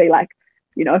actually just be like,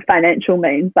 you know, financial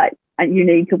means, like, and you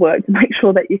need to work to make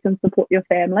sure that you can support your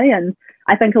family. And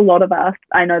I think a lot of us,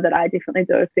 I know that I definitely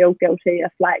do feel guilty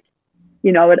if, like,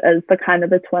 you know, it is the kind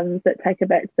of the twins that take a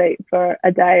back seat for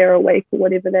a day or a week or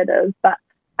whatever that is. But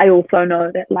I also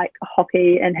know that like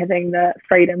hockey and having the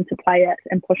freedom to play it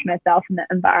and push myself in that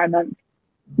environment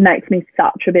makes me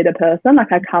such a better person.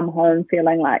 Like, I come home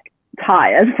feeling like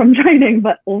tired from training,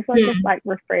 but also just like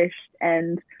refreshed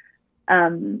and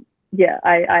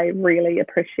I really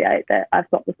appreciate that I've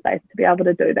got the space to be able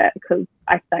to do that, because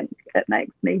I think it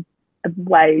makes me a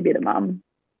way better mum.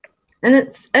 And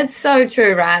it's so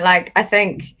true, right? Like, I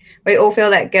think we all feel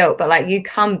that guilt, but like you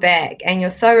come back and you're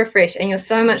so refreshed and you're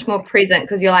so much more present,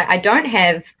 because you're like, I don't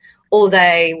have all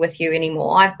day with you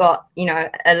anymore. I've got,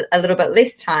 a little bit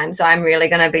less time. So I'm really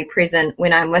going to be present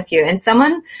when I'm with you. And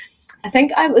I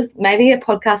think I was maybe a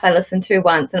podcast I listened to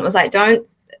once, and it was like, the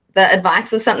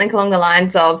advice was something along the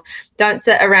lines of, don't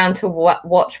sit around to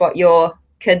watch what your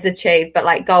kids achieve, but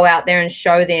like go out there and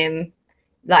show them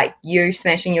like you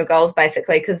smashing your goals,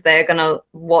 basically, because they're going to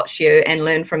watch you and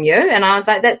learn from you. And I was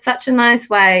like, that's such a nice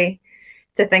way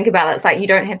to think about it. It's like, you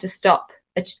don't have to stop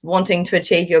wanting to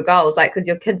achieve your goals, like, because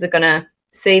your kids are going to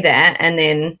see that, and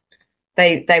then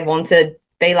they want to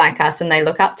be like us and they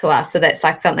look up to us. So that's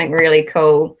like something really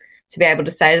cool to be able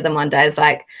to say to them one day. It's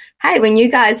like, hey, when you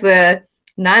guys were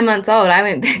 9 months old, I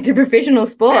went back to professional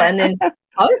sport and then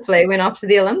hopefully went off to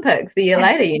the Olympics the year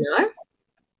later,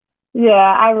 Yeah,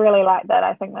 I really like that.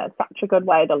 I think that's such a good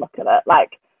way to look at it.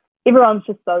 Like, everyone's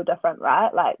just so different,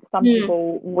 right? Like, some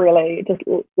people really just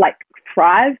like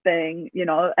thrive being,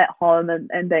 at home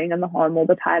and being in the home all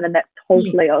the time, and that's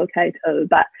totally okay too.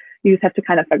 But you just have to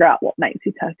kind of figure out what makes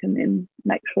you tick, and then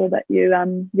make sure that you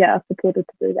are supported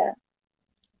to do that.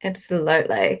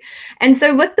 Absolutely. And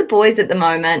so with the boys at the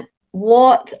moment,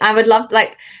 what I would love,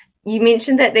 like, you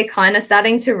mentioned that they're kind of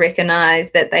starting to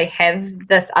recognize that they have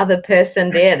this other person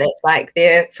there that's like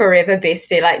their forever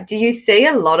bestie. Like, do you see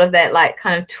a lot of that, like,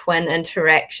 kind of twin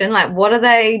interaction? Like, what are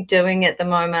they doing at the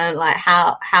moment? Like,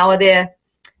 how have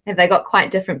they got quite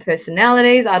different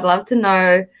personalities? I'd love to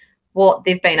know what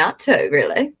they've been up to,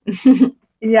 really.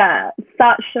 Yeah,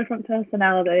 such different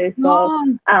personalities.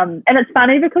 So, and it's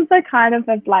funny because they kind of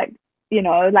have like,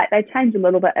 like they change a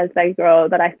little bit as they grow,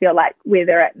 but I feel like where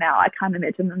they're at now, I can't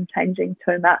imagine them changing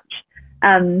too much.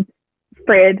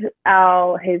 Fred,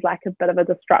 he's like a bit of a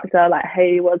destructor. Like,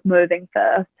 he was moving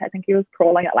first. I think he was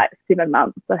crawling at like 7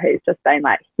 months. So he's just been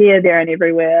like here, there and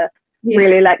everywhere. Yeah.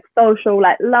 Really like social,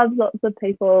 like loves lots of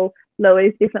people.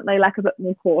 Louie's definitely like a bit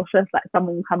more cautious. Like,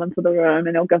 someone will come into the room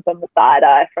and he'll give them the side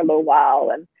eye for a little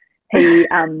while. And he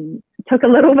took a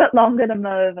little bit longer to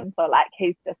move. And so like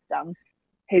he's just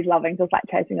he's loving just like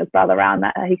chasing his brother around,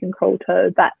 that he can crawl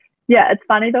too. But yeah, it's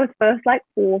funny, those first like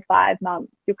 4 or 5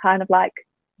 months, you're kind of like,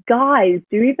 guys,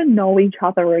 do you even know each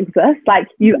other exists? Like,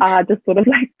 you are just sort of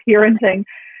like parenting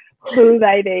two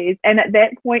babies. And at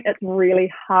that point, it's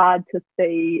really hard to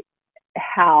see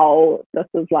how this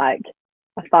is like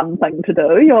a fun thing to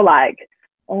do. You're like,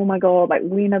 oh my God, like,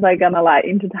 when are they gonna like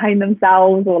entertain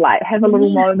themselves or like have a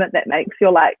little moment that makes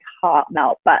your like heart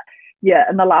melt? But yeah,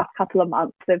 in the last couple of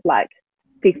months, they've like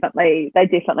they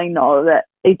definitely know that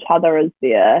each other is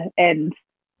there, and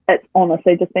it's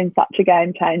honestly just been such a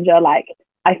game changer. Like,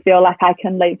 I feel like I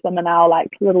can leave them in our like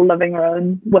little living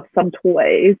room with some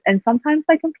toys, and sometimes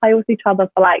they can play with each other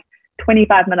for like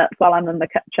 25 minutes while I'm in the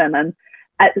kitchen. And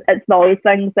it's those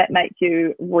things that make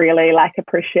you really like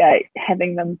appreciate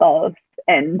having them both.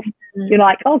 And you're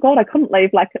like, oh God, I couldn't leave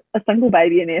like a single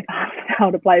baby in there for half an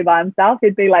hour to play by himself.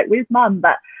 He'd be like, where's mum?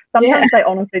 But sometimes they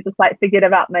honestly just like forget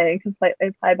about me and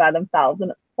completely play by themselves,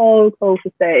 and it's so cool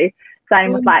to see.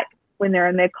 Same with like when they're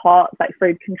in their cots, like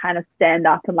Fred can kind of stand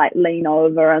up and like lean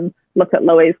over and look at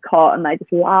Louie's cot, and they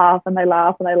just laugh and they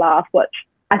laugh and they laugh, which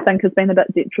I think has been a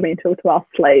bit detrimental to our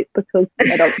sleep because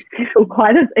they don't settle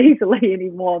quite as easily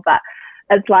anymore. But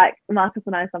it's like Marcus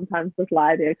and I sometimes just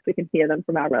lie there because we can hear them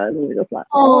from our room, and we're just like,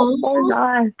 oh, so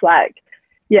nice. Like,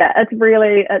 yeah, it's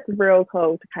real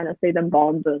cool to kind of see them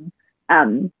bond.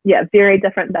 And very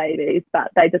different babies,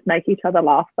 but they just make each other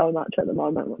laugh so much at the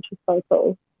moment, which is so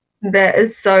cool. That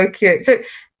is so cute. So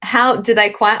how do they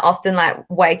quite often like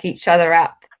wake each other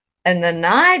up in the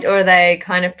night, or are they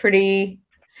kind of pretty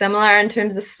similar in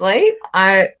terms of sleep?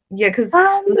 Because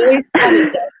Louie's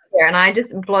started daycare, and I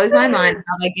just blows my mind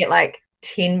how they get like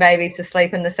 10 babies to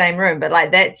sleep in the same room, but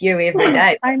like that's you every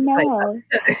day. I know.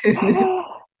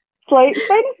 Sleep's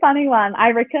been a funny one.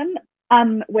 I reckon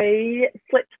we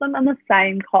slept them in the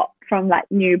same cot from like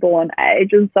newborn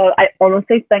age, and so I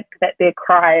honestly think that their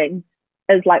crying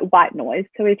is like white noise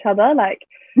to each other. Like,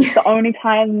 the only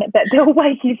time that they'll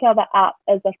wake each other up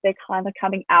is if they're kind of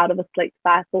coming out of a sleep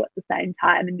cycle at the same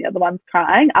time and the other one's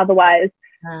crying. Otherwise,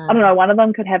 I don't know, one of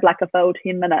them could have like a full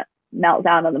 10-minute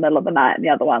meltdown in the middle of the night and the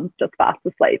other one's just fast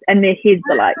asleep, and their heads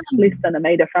are like less than a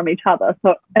meter from each other.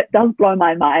 So it does blow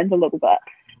my mind a little bit.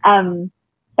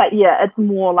 But yeah, it's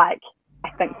more like,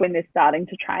 I think when they're starting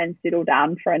to try and settle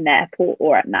down for a nap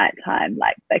or at night time,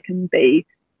 like they can be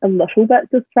a little bit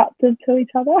disruptive to each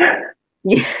other.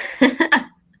 Yeah.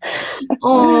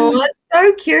 Oh, that's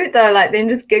so cute though, like them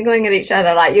just giggling at each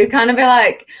other. Like you'd kind of be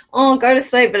like, oh, go to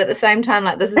sleep, but at the same time,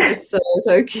 like this is just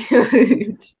so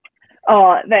cute.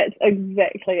 Oh, that's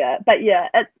exactly it. But yeah,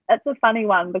 it's a funny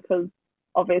one because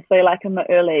obviously, like in the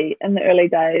early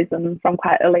days and from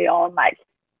quite early on, like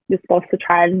you're supposed to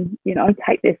try and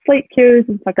take their sleep cues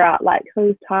and figure out like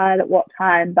who's tired at what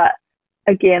time. But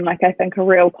again, like I think a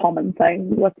real common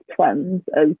thing with twins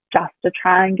is just to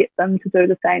try and get them to do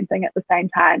the same thing at the same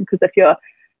time. Because if you're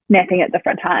napping at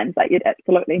different times, like you'd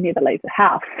absolutely never leave the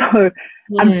house. So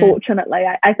unfortunately,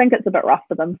 I think it's a bit rough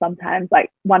for them sometimes.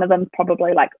 Like one of them's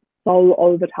probably like so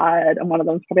overtired and one of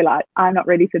them's probably like, I'm not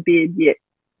ready for bed yet,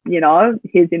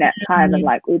 here's your nap time, and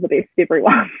like all the best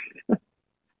everyone.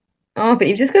 Oh, but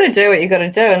you've just got to do what you got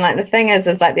to do. And like the thing is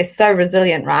like they're so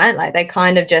resilient, right? Like they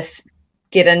kind of just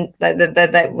get in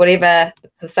whatever,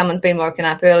 if someone's been woken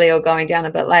up early or going down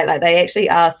a bit late, like they actually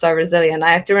are so resilient.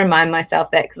 I have to remind myself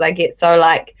that because I get so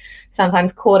like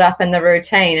sometimes caught up in the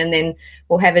routine, and then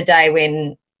we'll have a day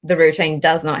when the routine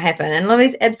does not happen and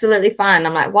Louie's absolutely fine.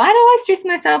 I'm like, why do I stress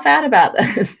myself out about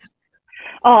this?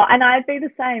 Oh, and I'd be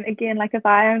the same again. Like if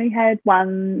I only had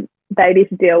one baby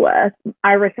to deal with,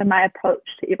 I reckon my approach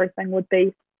to everything would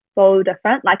be so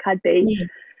different. Like I'd be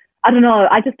I don't know,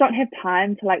 I just don't have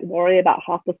time to like worry about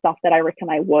half the stuff that I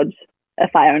reckon I would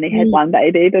if I only had one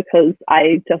baby, because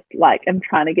I just like am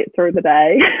trying to get through the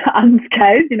day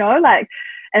unscathed, like.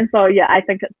 And so yeah, I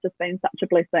think it's just been such a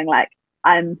blessing. Like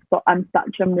I'm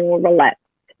such a more relaxed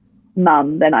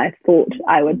mum than I thought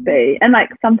I would be. And like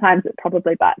sometimes it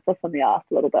probably bites us in the ass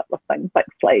a little bit with things like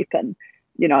sleep and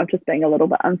just being a little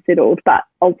bit unsettled, but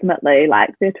ultimately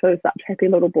like they're two such happy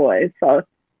little boys. So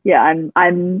yeah,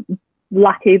 I'm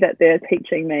lucky that they're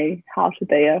teaching me how to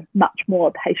be a much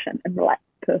more patient and relaxed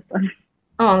person.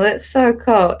 Oh, that's so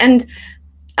cool. And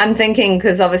I'm thinking,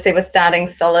 because obviously with starting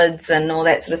solids and all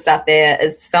that sort of stuff, there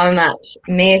is so much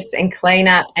mess and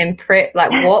cleanup and prep.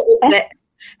 Like what was that?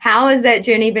 How has that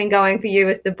journey been going for you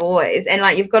with the boys? And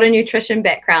like you've got a nutrition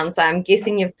background, so I'm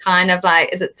guessing you've kind of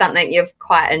like, is it something you've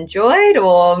quite enjoyed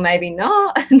or maybe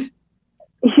not?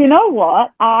 You know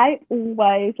what? I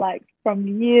always, like from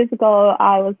years ago,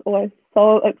 I was always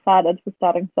so excited for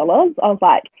starting solids. I was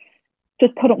like,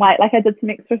 just couldn't wait. Like I did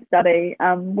some extra study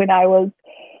when I was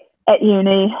at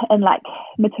uni in like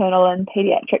maternal and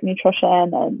pediatric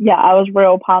nutrition, and yeah, I was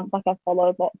real pumped. Like I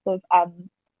followed lots of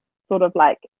sort of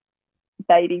like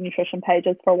baby nutrition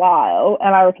pages for a while,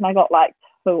 and I reckon I got like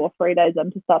 2 or 3 days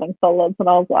into starting solids and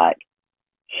I was like,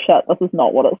 shit, this is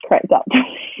not what it's cracked up to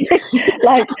be.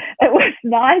 Like it was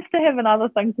nice to have another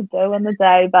thing to do in the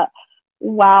day, but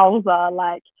wowza,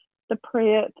 like the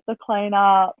prep, the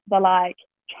cleanup, the like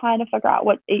trying to figure out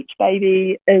what each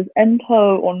baby is into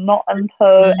or not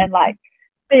into, and like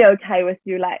be okay with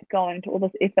you like going to all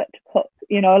this effort to cook,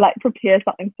 like prepare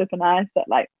something super nice that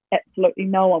like absolutely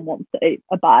no one wants to eat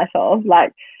a bite of.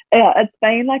 Like yeah, it's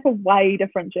been like a way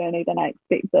different journey than I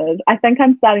expected. I think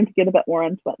I'm starting to get a bit more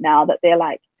into it now that they're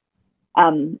like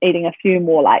eating a few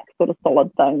more like sort of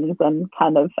solid things, and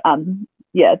kind of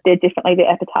yeah, they're definitely, their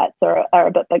appetites are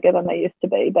a bit bigger than they used to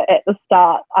be. But at the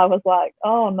start I was like,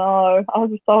 oh no, I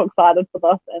was so excited for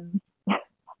this and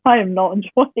I am not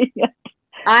enjoying it.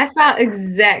 I felt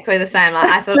exactly the same. Like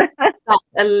I thought it was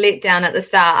a letdown at the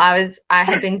start. I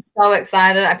had been so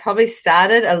excited. I probably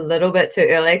started a little bit too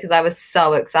early because I was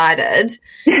so excited.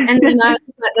 And then I was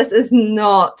like, this is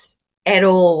not at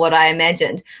all what I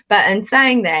imagined. But in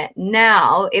saying that,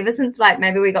 now, ever since like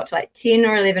maybe we got to like 10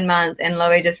 or 11 months and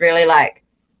Louie just really like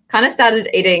kind of started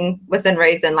eating within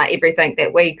reason, like everything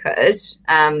that we could,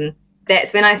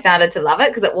 that's when I started to love it,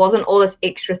 because it wasn't all this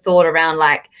extra thought around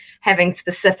like having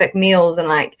specific meals and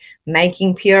like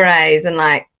making purees, and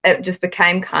like it just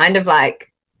became kind of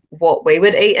like what we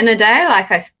would eat in a day.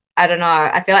 Like I don't know,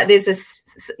 I feel like there's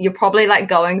this, you're probably like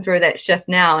going through that shift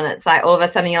now, and it's like all of a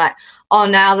sudden you're like, oh,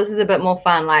 now this is a bit more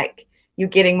fun, like you're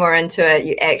getting more into it,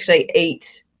 you actually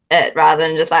eat it rather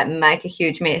than just like make a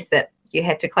huge mess that you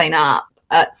have to clean up.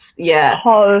 It's yeah,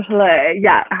 totally,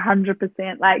 yeah,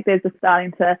 100%. Like there's just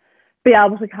starting to be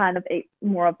able to kind of eat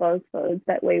more of those foods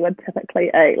that we would typically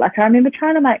eat. Like I remember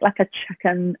trying to make like a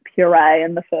chicken puree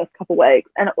in the first couple of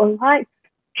weeks, and it was like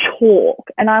chalk,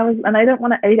 and I didn't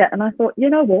want to eat it, and I thought, you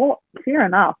know what, fair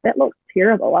enough, that looks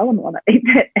terrible, I wouldn't want to eat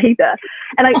that either.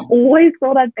 And I always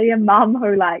thought I'd be a mum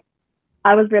who like,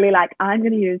 I was really like, I'm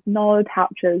going to use no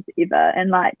pouches ever, and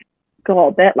like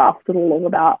God, that lasted all of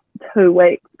about 2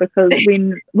 weeks, because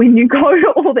when you go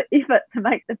to all the effort to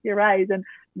make the purees and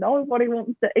nobody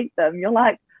wants to eat them, you're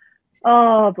like,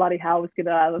 oh bloody hell, let's get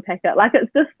it out of the packet. Like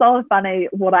it's just so funny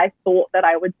what I thought that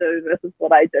I would do versus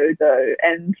what I do.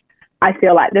 And I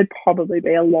feel like there'd probably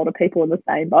be a lot of people in the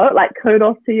same boat. Like,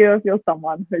 kudos to you if you're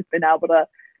someone who's been able to,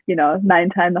 you know,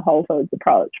 maintain the whole foods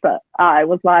approach. But I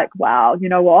was like, wow, you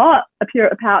know what? A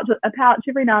pouch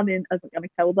every now and then isn't going to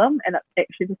kill them, and it's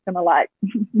actually just going to like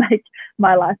make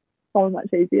my life so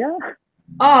much easier.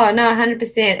 Oh no,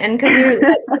 100%. And because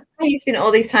you spend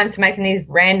all these times making these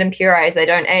random purees they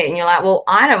don't eat, and you're like, well,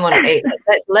 I don't want to eat that.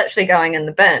 That's literally going in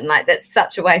the bin. Like, that's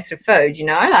such a waste of food, you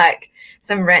know? Like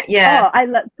yeah. Oh, I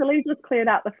literally just cleared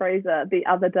out the freezer the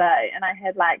other day, and I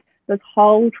had like this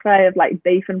whole tray of like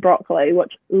beef and broccoli,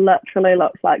 which literally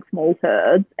looks like small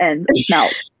turds and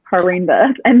smells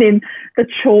horrendous. And then the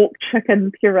chalk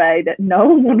chicken puree that no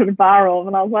one wanted a bar of.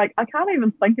 And I was like, I can't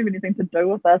even think of anything to do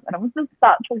with this. And it was just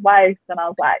such a waste. And I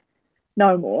was like,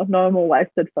 no more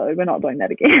wasted food. We're not doing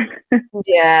that again.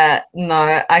 Yeah,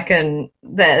 no,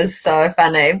 that is so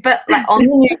funny. But like on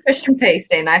the nutrition piece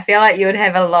then, I feel like you would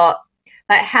have a lot,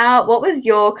 like what was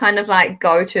your kind of like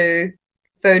go-to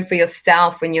food for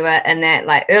yourself when you were in that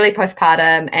like early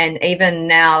postpartum, and even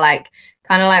now, like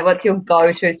kind of like what's your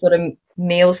go-to sort of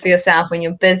meals for yourself when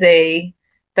you're busy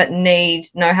but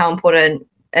know how important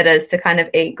it is to kind of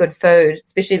eat good food,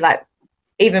 especially like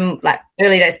even like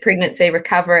early days pregnancy,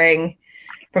 recovering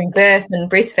from birth and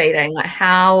breastfeeding? Like,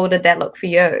 how did that look for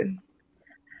you?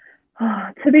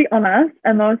 To be honest,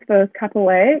 in those first couple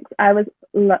of weeks, I was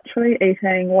literally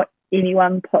eating what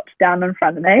anyone put down in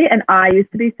front of me. And I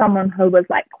used to be someone who was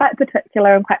like quite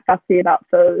particular and quite fussy about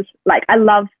food. Like, I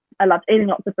loved eating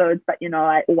lots of foods, but you know,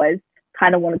 I always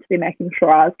kind of wanted to be making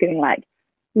sure I was getting like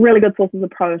really good sources of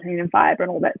protein and fiber and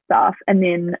all that stuff. And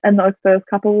then in those first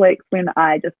couple of weeks when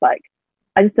I just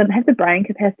didn't have the brain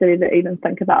capacity to even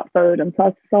think about food. And so I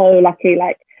was so lucky,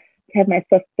 like, to have my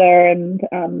sister and,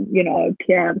 you know,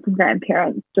 parents and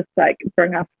grandparents just like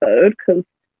bring us food, because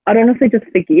I'd honestly just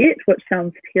forget, which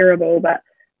sounds terrible, but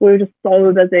we were just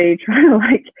so busy trying to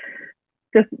like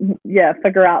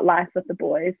figure out life with the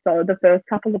boys. So the first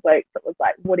couple of weeks, it was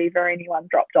like whatever anyone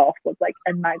dropped off was like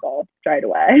in my gob straight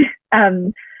away.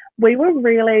 I'm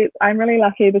really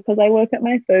lucky because I work at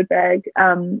my food bag.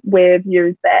 We've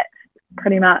used that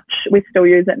pretty much. We still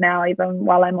use it now, even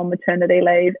while I'm on maternity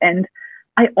leave. And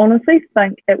I honestly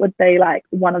think it would be like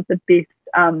one of the best,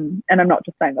 and I'm not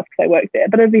just saying this because I work there,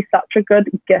 but it'd be such a good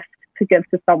gift to give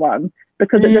to someone,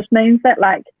 because it just means that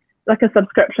like a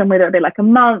subscription, whether it be like a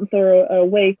month or a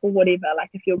week or whatever, like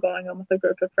if you're going on with a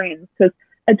group of friends, because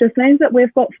it just means that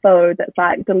we've got food that's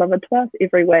like delivered to us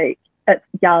every week. It's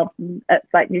yum, it's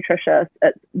like nutritious,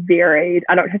 it's varied,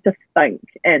 I don't have to think.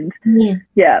 And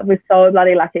yeah, we're so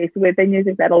bloody lucky. So we've been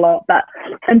using that a lot. But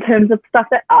in terms of stuff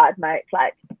that I'd make,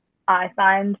 like, I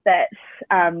find that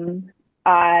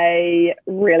I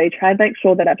really try and make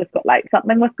sure that I've just got like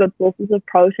something with good sources of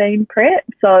protein prep.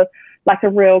 So like a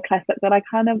real classic that I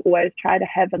kind of always try to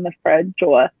have in the fridge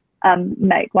or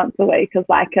make once a week is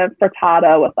like a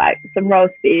frittata with like some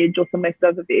roast veg or some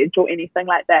leftover veg or anything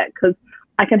like that, because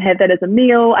I can have that as a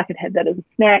meal, I can have that as a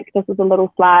snack, just as a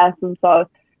little slice. And so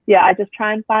yeah, I just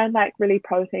try and find like really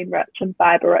protein rich and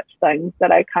fiber rich things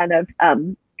that I kind of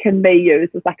can be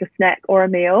used as like a snack or a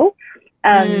meal.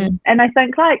 And I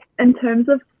think like in terms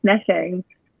of snacking,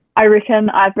 I reckon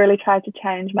I've really tried to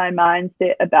change my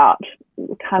mindset about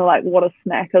kind of like what a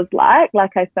snack is like.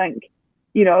 Like, I think,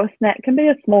 you know, a snack can be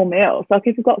a small meal. So like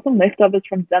if you've got some leftovers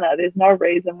from dinner, there's no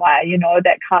reason why, you know,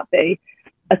 that can't be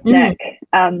a snack,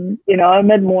 you know,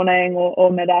 mid-morning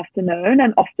or mid-afternoon.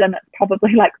 And often it's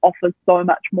probably like offers so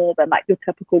much more than like your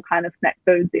typical kind of snack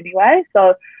foods anyway.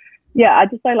 So yeah, I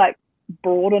just say like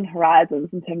broaden horizons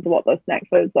in terms of what those snack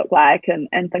foods look like, and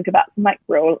think about some like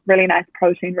really nice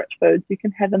protein rich foods you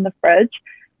can have in the fridge.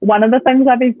 One of the things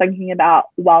I've been thinking about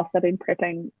whilst I've been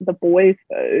prepping the boys'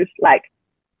 food, like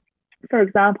for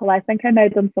example, I think I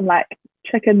made them some like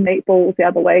chicken meatballs the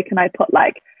other week, and I put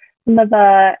like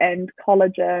liver and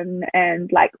collagen and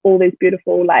like all these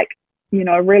beautiful, like, you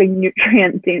know, really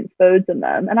nutrient dense foods in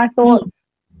them. And I thought,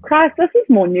 Christ, this is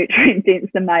more nutrient dense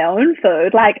than my own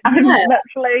food. Like, I'm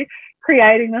literally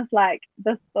creating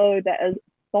this food that is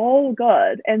so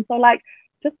good. And so like,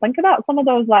 just think about some of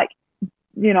those, like,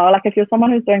 you know, like if you're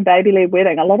someone who's doing baby led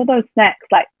wedding, a lot of those snacks,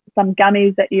 like some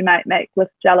gummies that you might make with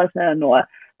gelatin, or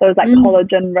those like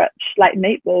collagen rich like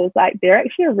meatballs, like they're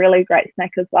actually a really great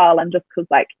snack as well. And just because,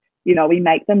 like, you know, we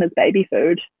make them as baby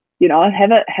food, you know,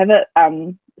 have it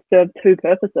serve two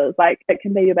purposes. Like, it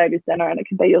can be your baby's dinner and it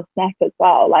can be your snack as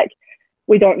well. Like,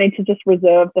 we don't need to just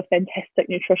reserve the fantastic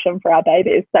nutrition for our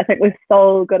babies. I think we're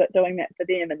so good at doing that for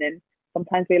them, and then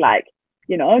sometimes we, like,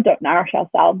 you know, don't nourish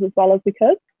ourselves as well as we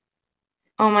could.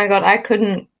 Oh my God, I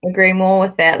couldn't agree more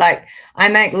with that. Like, I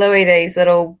make Louie these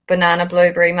little banana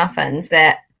blueberry muffins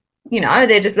that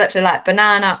they're just literally like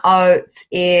banana, oats,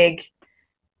 egg,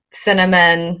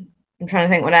 cinnamon. I'm trying to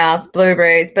think what else,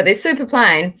 blueberries, but they're super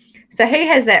plain. So he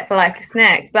has that for like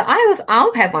snacks, but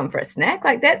I'll have one for a snack.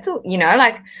 Like that's all,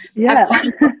 like Yeah. I've kind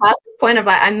of got past the point of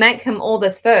like, I make him all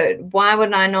this food. Why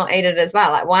wouldn't I not eat it as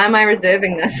well? Like, why am I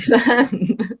reserving this for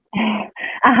him?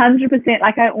 100%.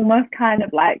 Like I almost kind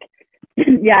of like,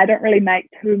 yeah, I don't really make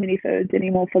too many foods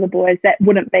anymore for the boys. That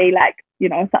wouldn't be like,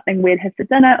 something we'd have for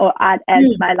dinner or I'd add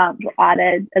to my lunch or I'd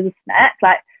add as a snack.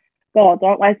 Like, God,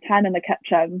 don't waste time in the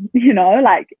kitchen,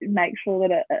 like make sure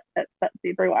that it fits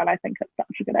everyone. I think it's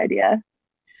such a good idea.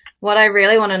 What I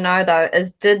really want to know though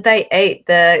is, did they eat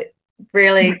the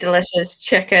really delicious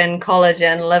chicken,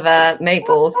 collagen, liver,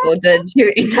 meatballs, or did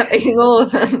you end up eating all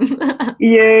of them?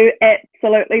 You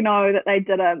absolutely know that they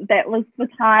didn't. That was the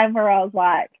time where I was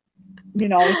like,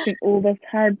 spent all this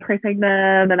time prepping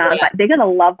them, and I was like, they're gonna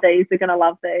love these, and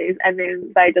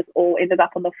then they just all ended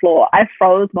up on the floor. I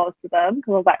froze most of them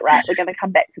because I was like, right, we're gonna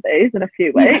come back to these in a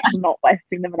few weeks. I'm not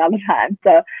wasting them another time.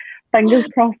 So fingers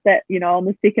crossed that on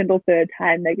the second or third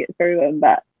time they get through them.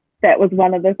 But that was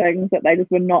one of the things that they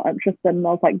just were not interested in. I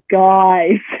was like,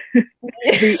 guys,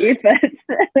 the effort.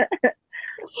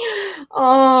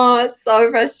 Oh, it's so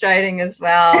frustrating as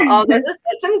well. Oh, that's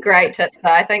some great tips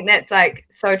though. I think that's like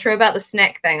so true about the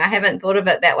snack thing. I haven't thought of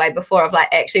it that way before, of like,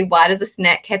 actually, why does a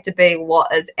snack have to be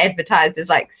what is advertised as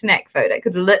like snack food? It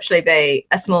could literally be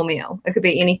a small meal. It could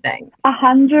be anything.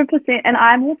 100%. And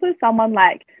I'm also someone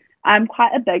like, I'm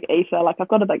quite a big eater. Like I've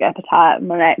got a big appetite.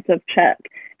 I'm an active chick.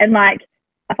 And like,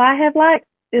 if I have like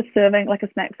is serving like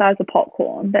a snack size of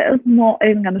popcorn, that is not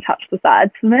even going to touch the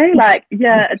sides for me. Like,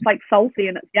 yeah, it's like salty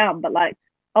and it's yum, but like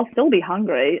I'll still be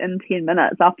hungry in 10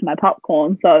 minutes after my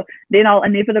popcorn. So then I'll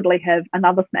inevitably have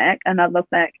another snack, and another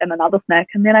snack.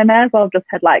 And then I may as well have just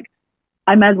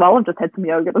had some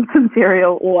yogurt and some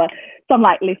cereal, or some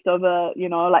like leftover,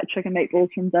 like chicken meatballs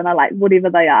from dinner, like whatever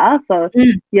they are. So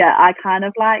yeah, I kind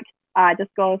of like, I just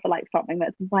go for like something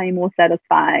that's way more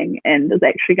satisfying and is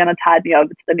actually going to tide me over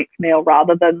to the next meal,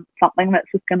 rather than something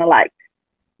that's just going to like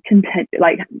continue,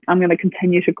 like I'm going to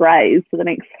continue to graze for the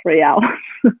next 3 hours.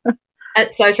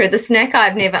 It's so true. The snack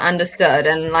I've never understood,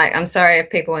 and like, I'm sorry if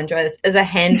people enjoy this, is a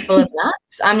handful of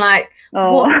nuts. I'm like,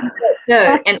 what would it do?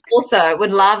 And also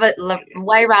would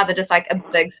way rather just like a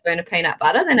big spoon of peanut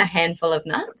butter than a handful of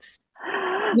nuts.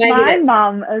 My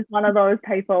mum is one of those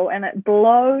people, and it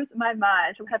blows my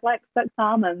mind. She'll have like 6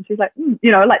 almonds. She's like,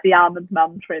 like the almond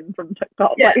mum trend from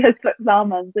TikTok, like has 6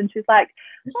 almonds, and she's like,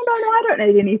 oh no, I don't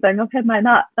need anything. I've had my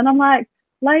nuts, and I'm like,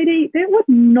 lady, that would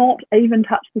not even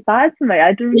touch the sides for me.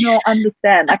 I do not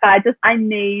understand. Like, I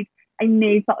need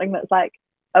something that's like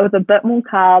with a bit more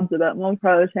carbs, a bit more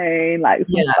protein, like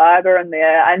some fiber in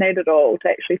there. I need it all to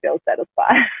actually feel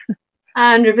satisfied.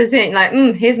 100%.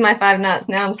 Like, here's my 5 nuts.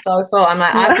 Now I'm so full. I'm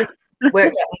like, I've just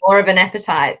worked up more of an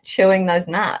appetite chewing those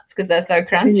nuts because they're so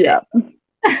crunchy. Yeah.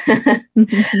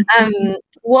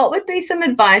 What would be some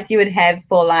advice you would have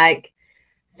for like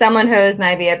someone who is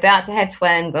maybe about to have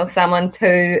twins, or someone who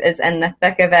is in the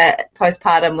thick of it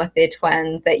postpartum with their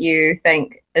twins, that you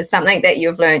think is something that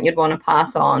you've learned you'd want to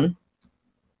pass on?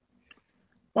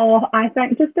 Oh, I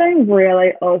think just being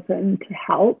really open to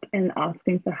help and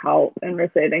asking for help and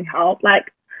receiving help.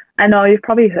 Like, I know you've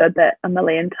probably heard that a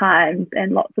million times,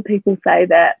 and lots of people say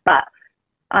that, but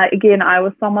I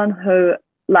was someone who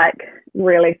like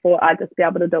really thought I'd just be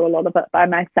able to do a lot of it by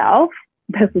myself.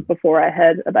 This was before I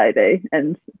had a baby,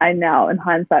 and I now in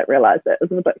hindsight realize that it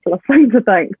was a ridiculous thing to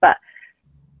think. But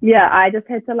yeah, I just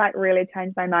had to like really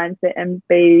change my mindset and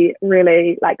be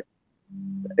really like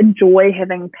enjoy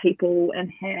having people and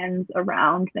hands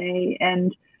around me,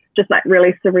 and just like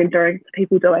really surrendering to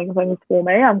people doing things for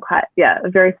me. I'm quite a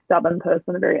very stubborn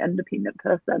person, a very independent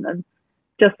person, and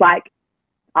just like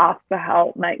ask for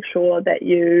help, make sure that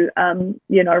you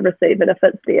receive it if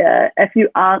it's there. If you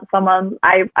aren't someone,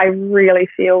 I really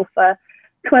feel for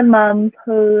twin mums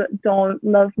who don't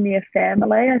live near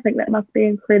family. I think that must be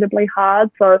incredibly hard.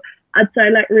 So I'd say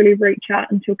like really reach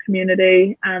out into your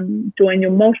community, join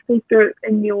your multiple group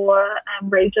in your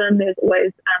region. There's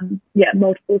always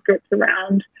multiple groups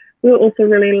around. We were also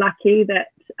really lucky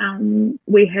that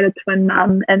we had a twin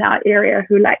mum in our area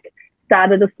who like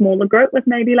started a smaller group with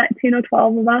maybe like 10 or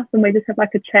 12 of us, and we just have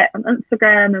like a chat on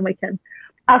Instagram, and we can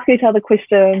ask each other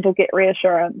questions or get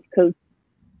reassurance, because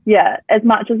as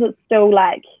much as it's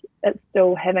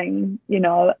still having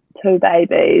 2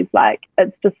 babies, like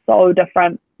it's just so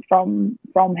different from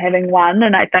having one.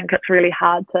 And I think it's really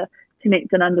hard to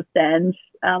connect and understand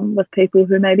with people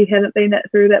who maybe haven't been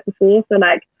through that before. So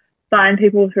like find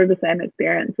people through the same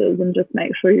experiences and just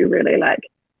make sure you really like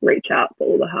reach out for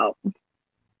all the help.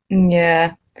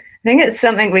 Yeah. think it's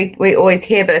something we always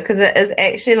hear, but because it is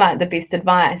actually like the best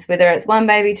advice, whether it's one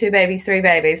baby, two babies, three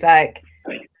babies. Like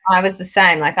I was the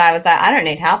same. Like I was like, I don't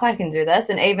need help. I can do this.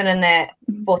 And even in that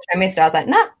fourth trimester, I was like,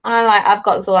 no, I've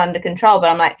got this all under control.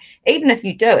 But I'm like, even if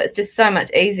you do, it's just so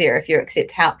much easier if you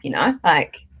accept help.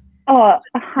 Like. Oh,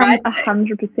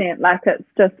 100%. Like it's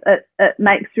just it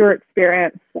makes your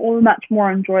experience so much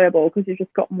more enjoyable because you've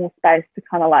just got more space to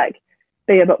kind of like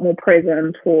be a bit more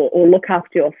present or look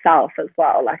after yourself as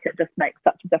well. Like it just makes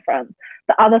such a difference.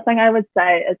 The other thing I would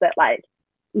say is that like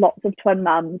lots of twin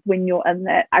mums, when you're in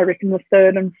that, I reckon the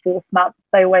third and fourth month,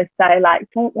 they always say like,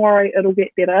 don't worry, it'll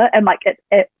get better. And like it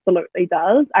absolutely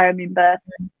does. I remember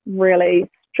really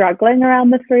struggling around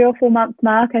the 3 or 4 month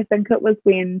mark. I think it was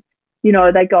when,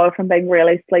 they go from being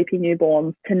really sleepy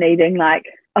newborns to needing like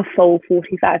a full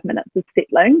 45 minutes of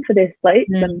settling for their sleep.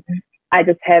 And I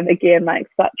just have, again, like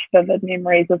such vivid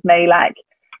memories of me like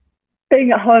being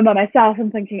at home by myself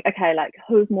and thinking, okay, like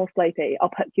who's more sleepy? I'll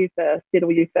pick you first,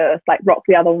 settle you first, like rock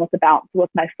the other one with a bounce with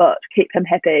my foot, keep him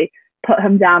happy, put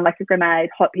him down like a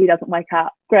grenade, hope he doesn't wake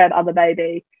up, grab other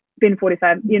baby, spend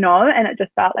 45, and it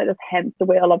just felt like this hamster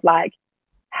wheel of like,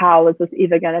 how is this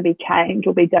ever going to be changed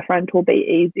or be different or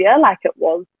be easier? Like it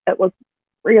was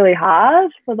really hard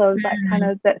for those like kind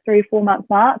of that 3-4 month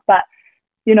mark. But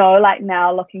like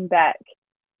now looking back,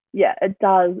 yeah, it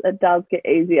does get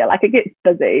easier. Like it gets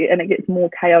busy and it gets more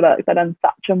chaotic, but in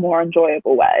such a more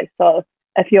enjoyable way. So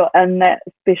if you're in that,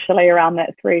 especially around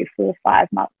that 3, 4, 5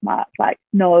 month mark, like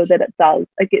know that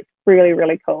it gets really,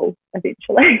 really cool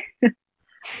eventually.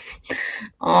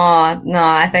 Oh no,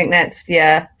 I think that's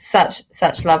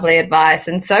such lovely advice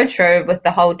and so true with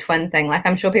the whole twin thing. Like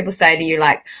I'm sure people say to you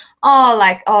like, oh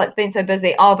it's been so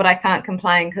busy, but I can't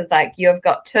complain because like you've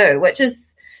got two, which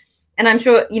is, and I'm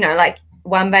sure like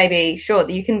one baby, sure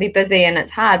you can be busy and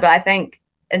it's hard, but I think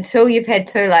until you've had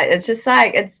two, like it's just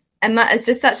like it's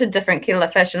just such a different kettle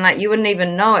of fish, and like you wouldn't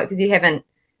even know it because you haven't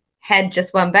had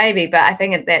just one baby. But I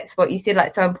think that's what you said,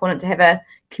 like so important to have a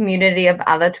community of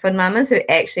other twin mamas who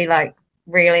actually like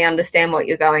really understand what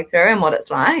you're going through and what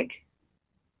it's like.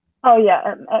 Oh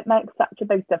yeah, it makes such a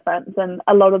big difference. And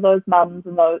a lot of those mums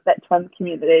and that twin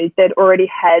community, they'd already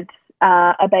had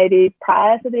a baby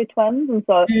prior to their twins, and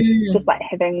so just like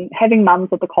having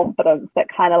mums with the confidence that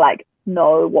kind of like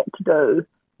know what to do,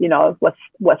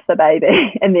 with the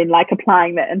baby, and then like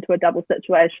applying that into a double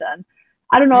situation.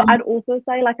 I don't know. I'd also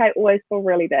say like I always feel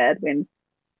really bad when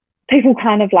people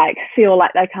kind of like feel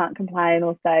like they can't complain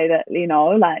or say that,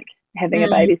 like having a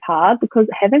baby's hard, because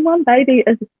having one baby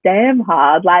is damn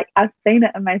hard. Like I've seen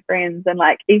it in my friends, and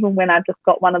like even when I've just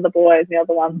got one of the boys, the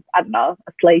other one's, I don't know,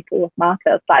 asleep or with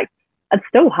Marcus, like it's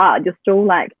still hard. You're still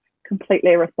like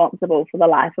completely responsible for the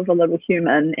life of a little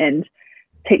human and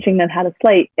teaching them how to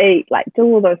sleep, eat, like do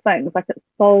all those things. Like it's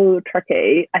so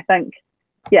tricky. I think,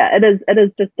 yeah, it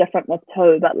is just different with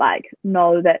two, but like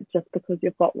know that just because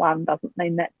you've got one doesn't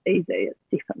mean that's easy. It's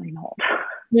definitely not.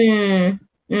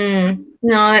 No,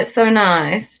 that's so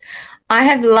nice. I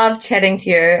have loved chatting to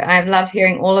you. I've loved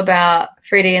hearing all about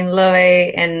Freddie and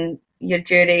Louie and your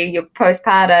journey, your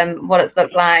postpartum, what it's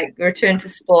looked like, return to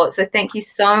sport. So thank you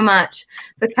so much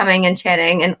for coming and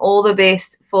chatting, and all the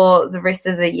best for the rest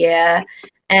of the year.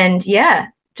 And yeah,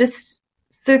 just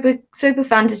super, super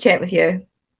fun to chat with you.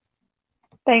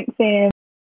 Thanks, Sam.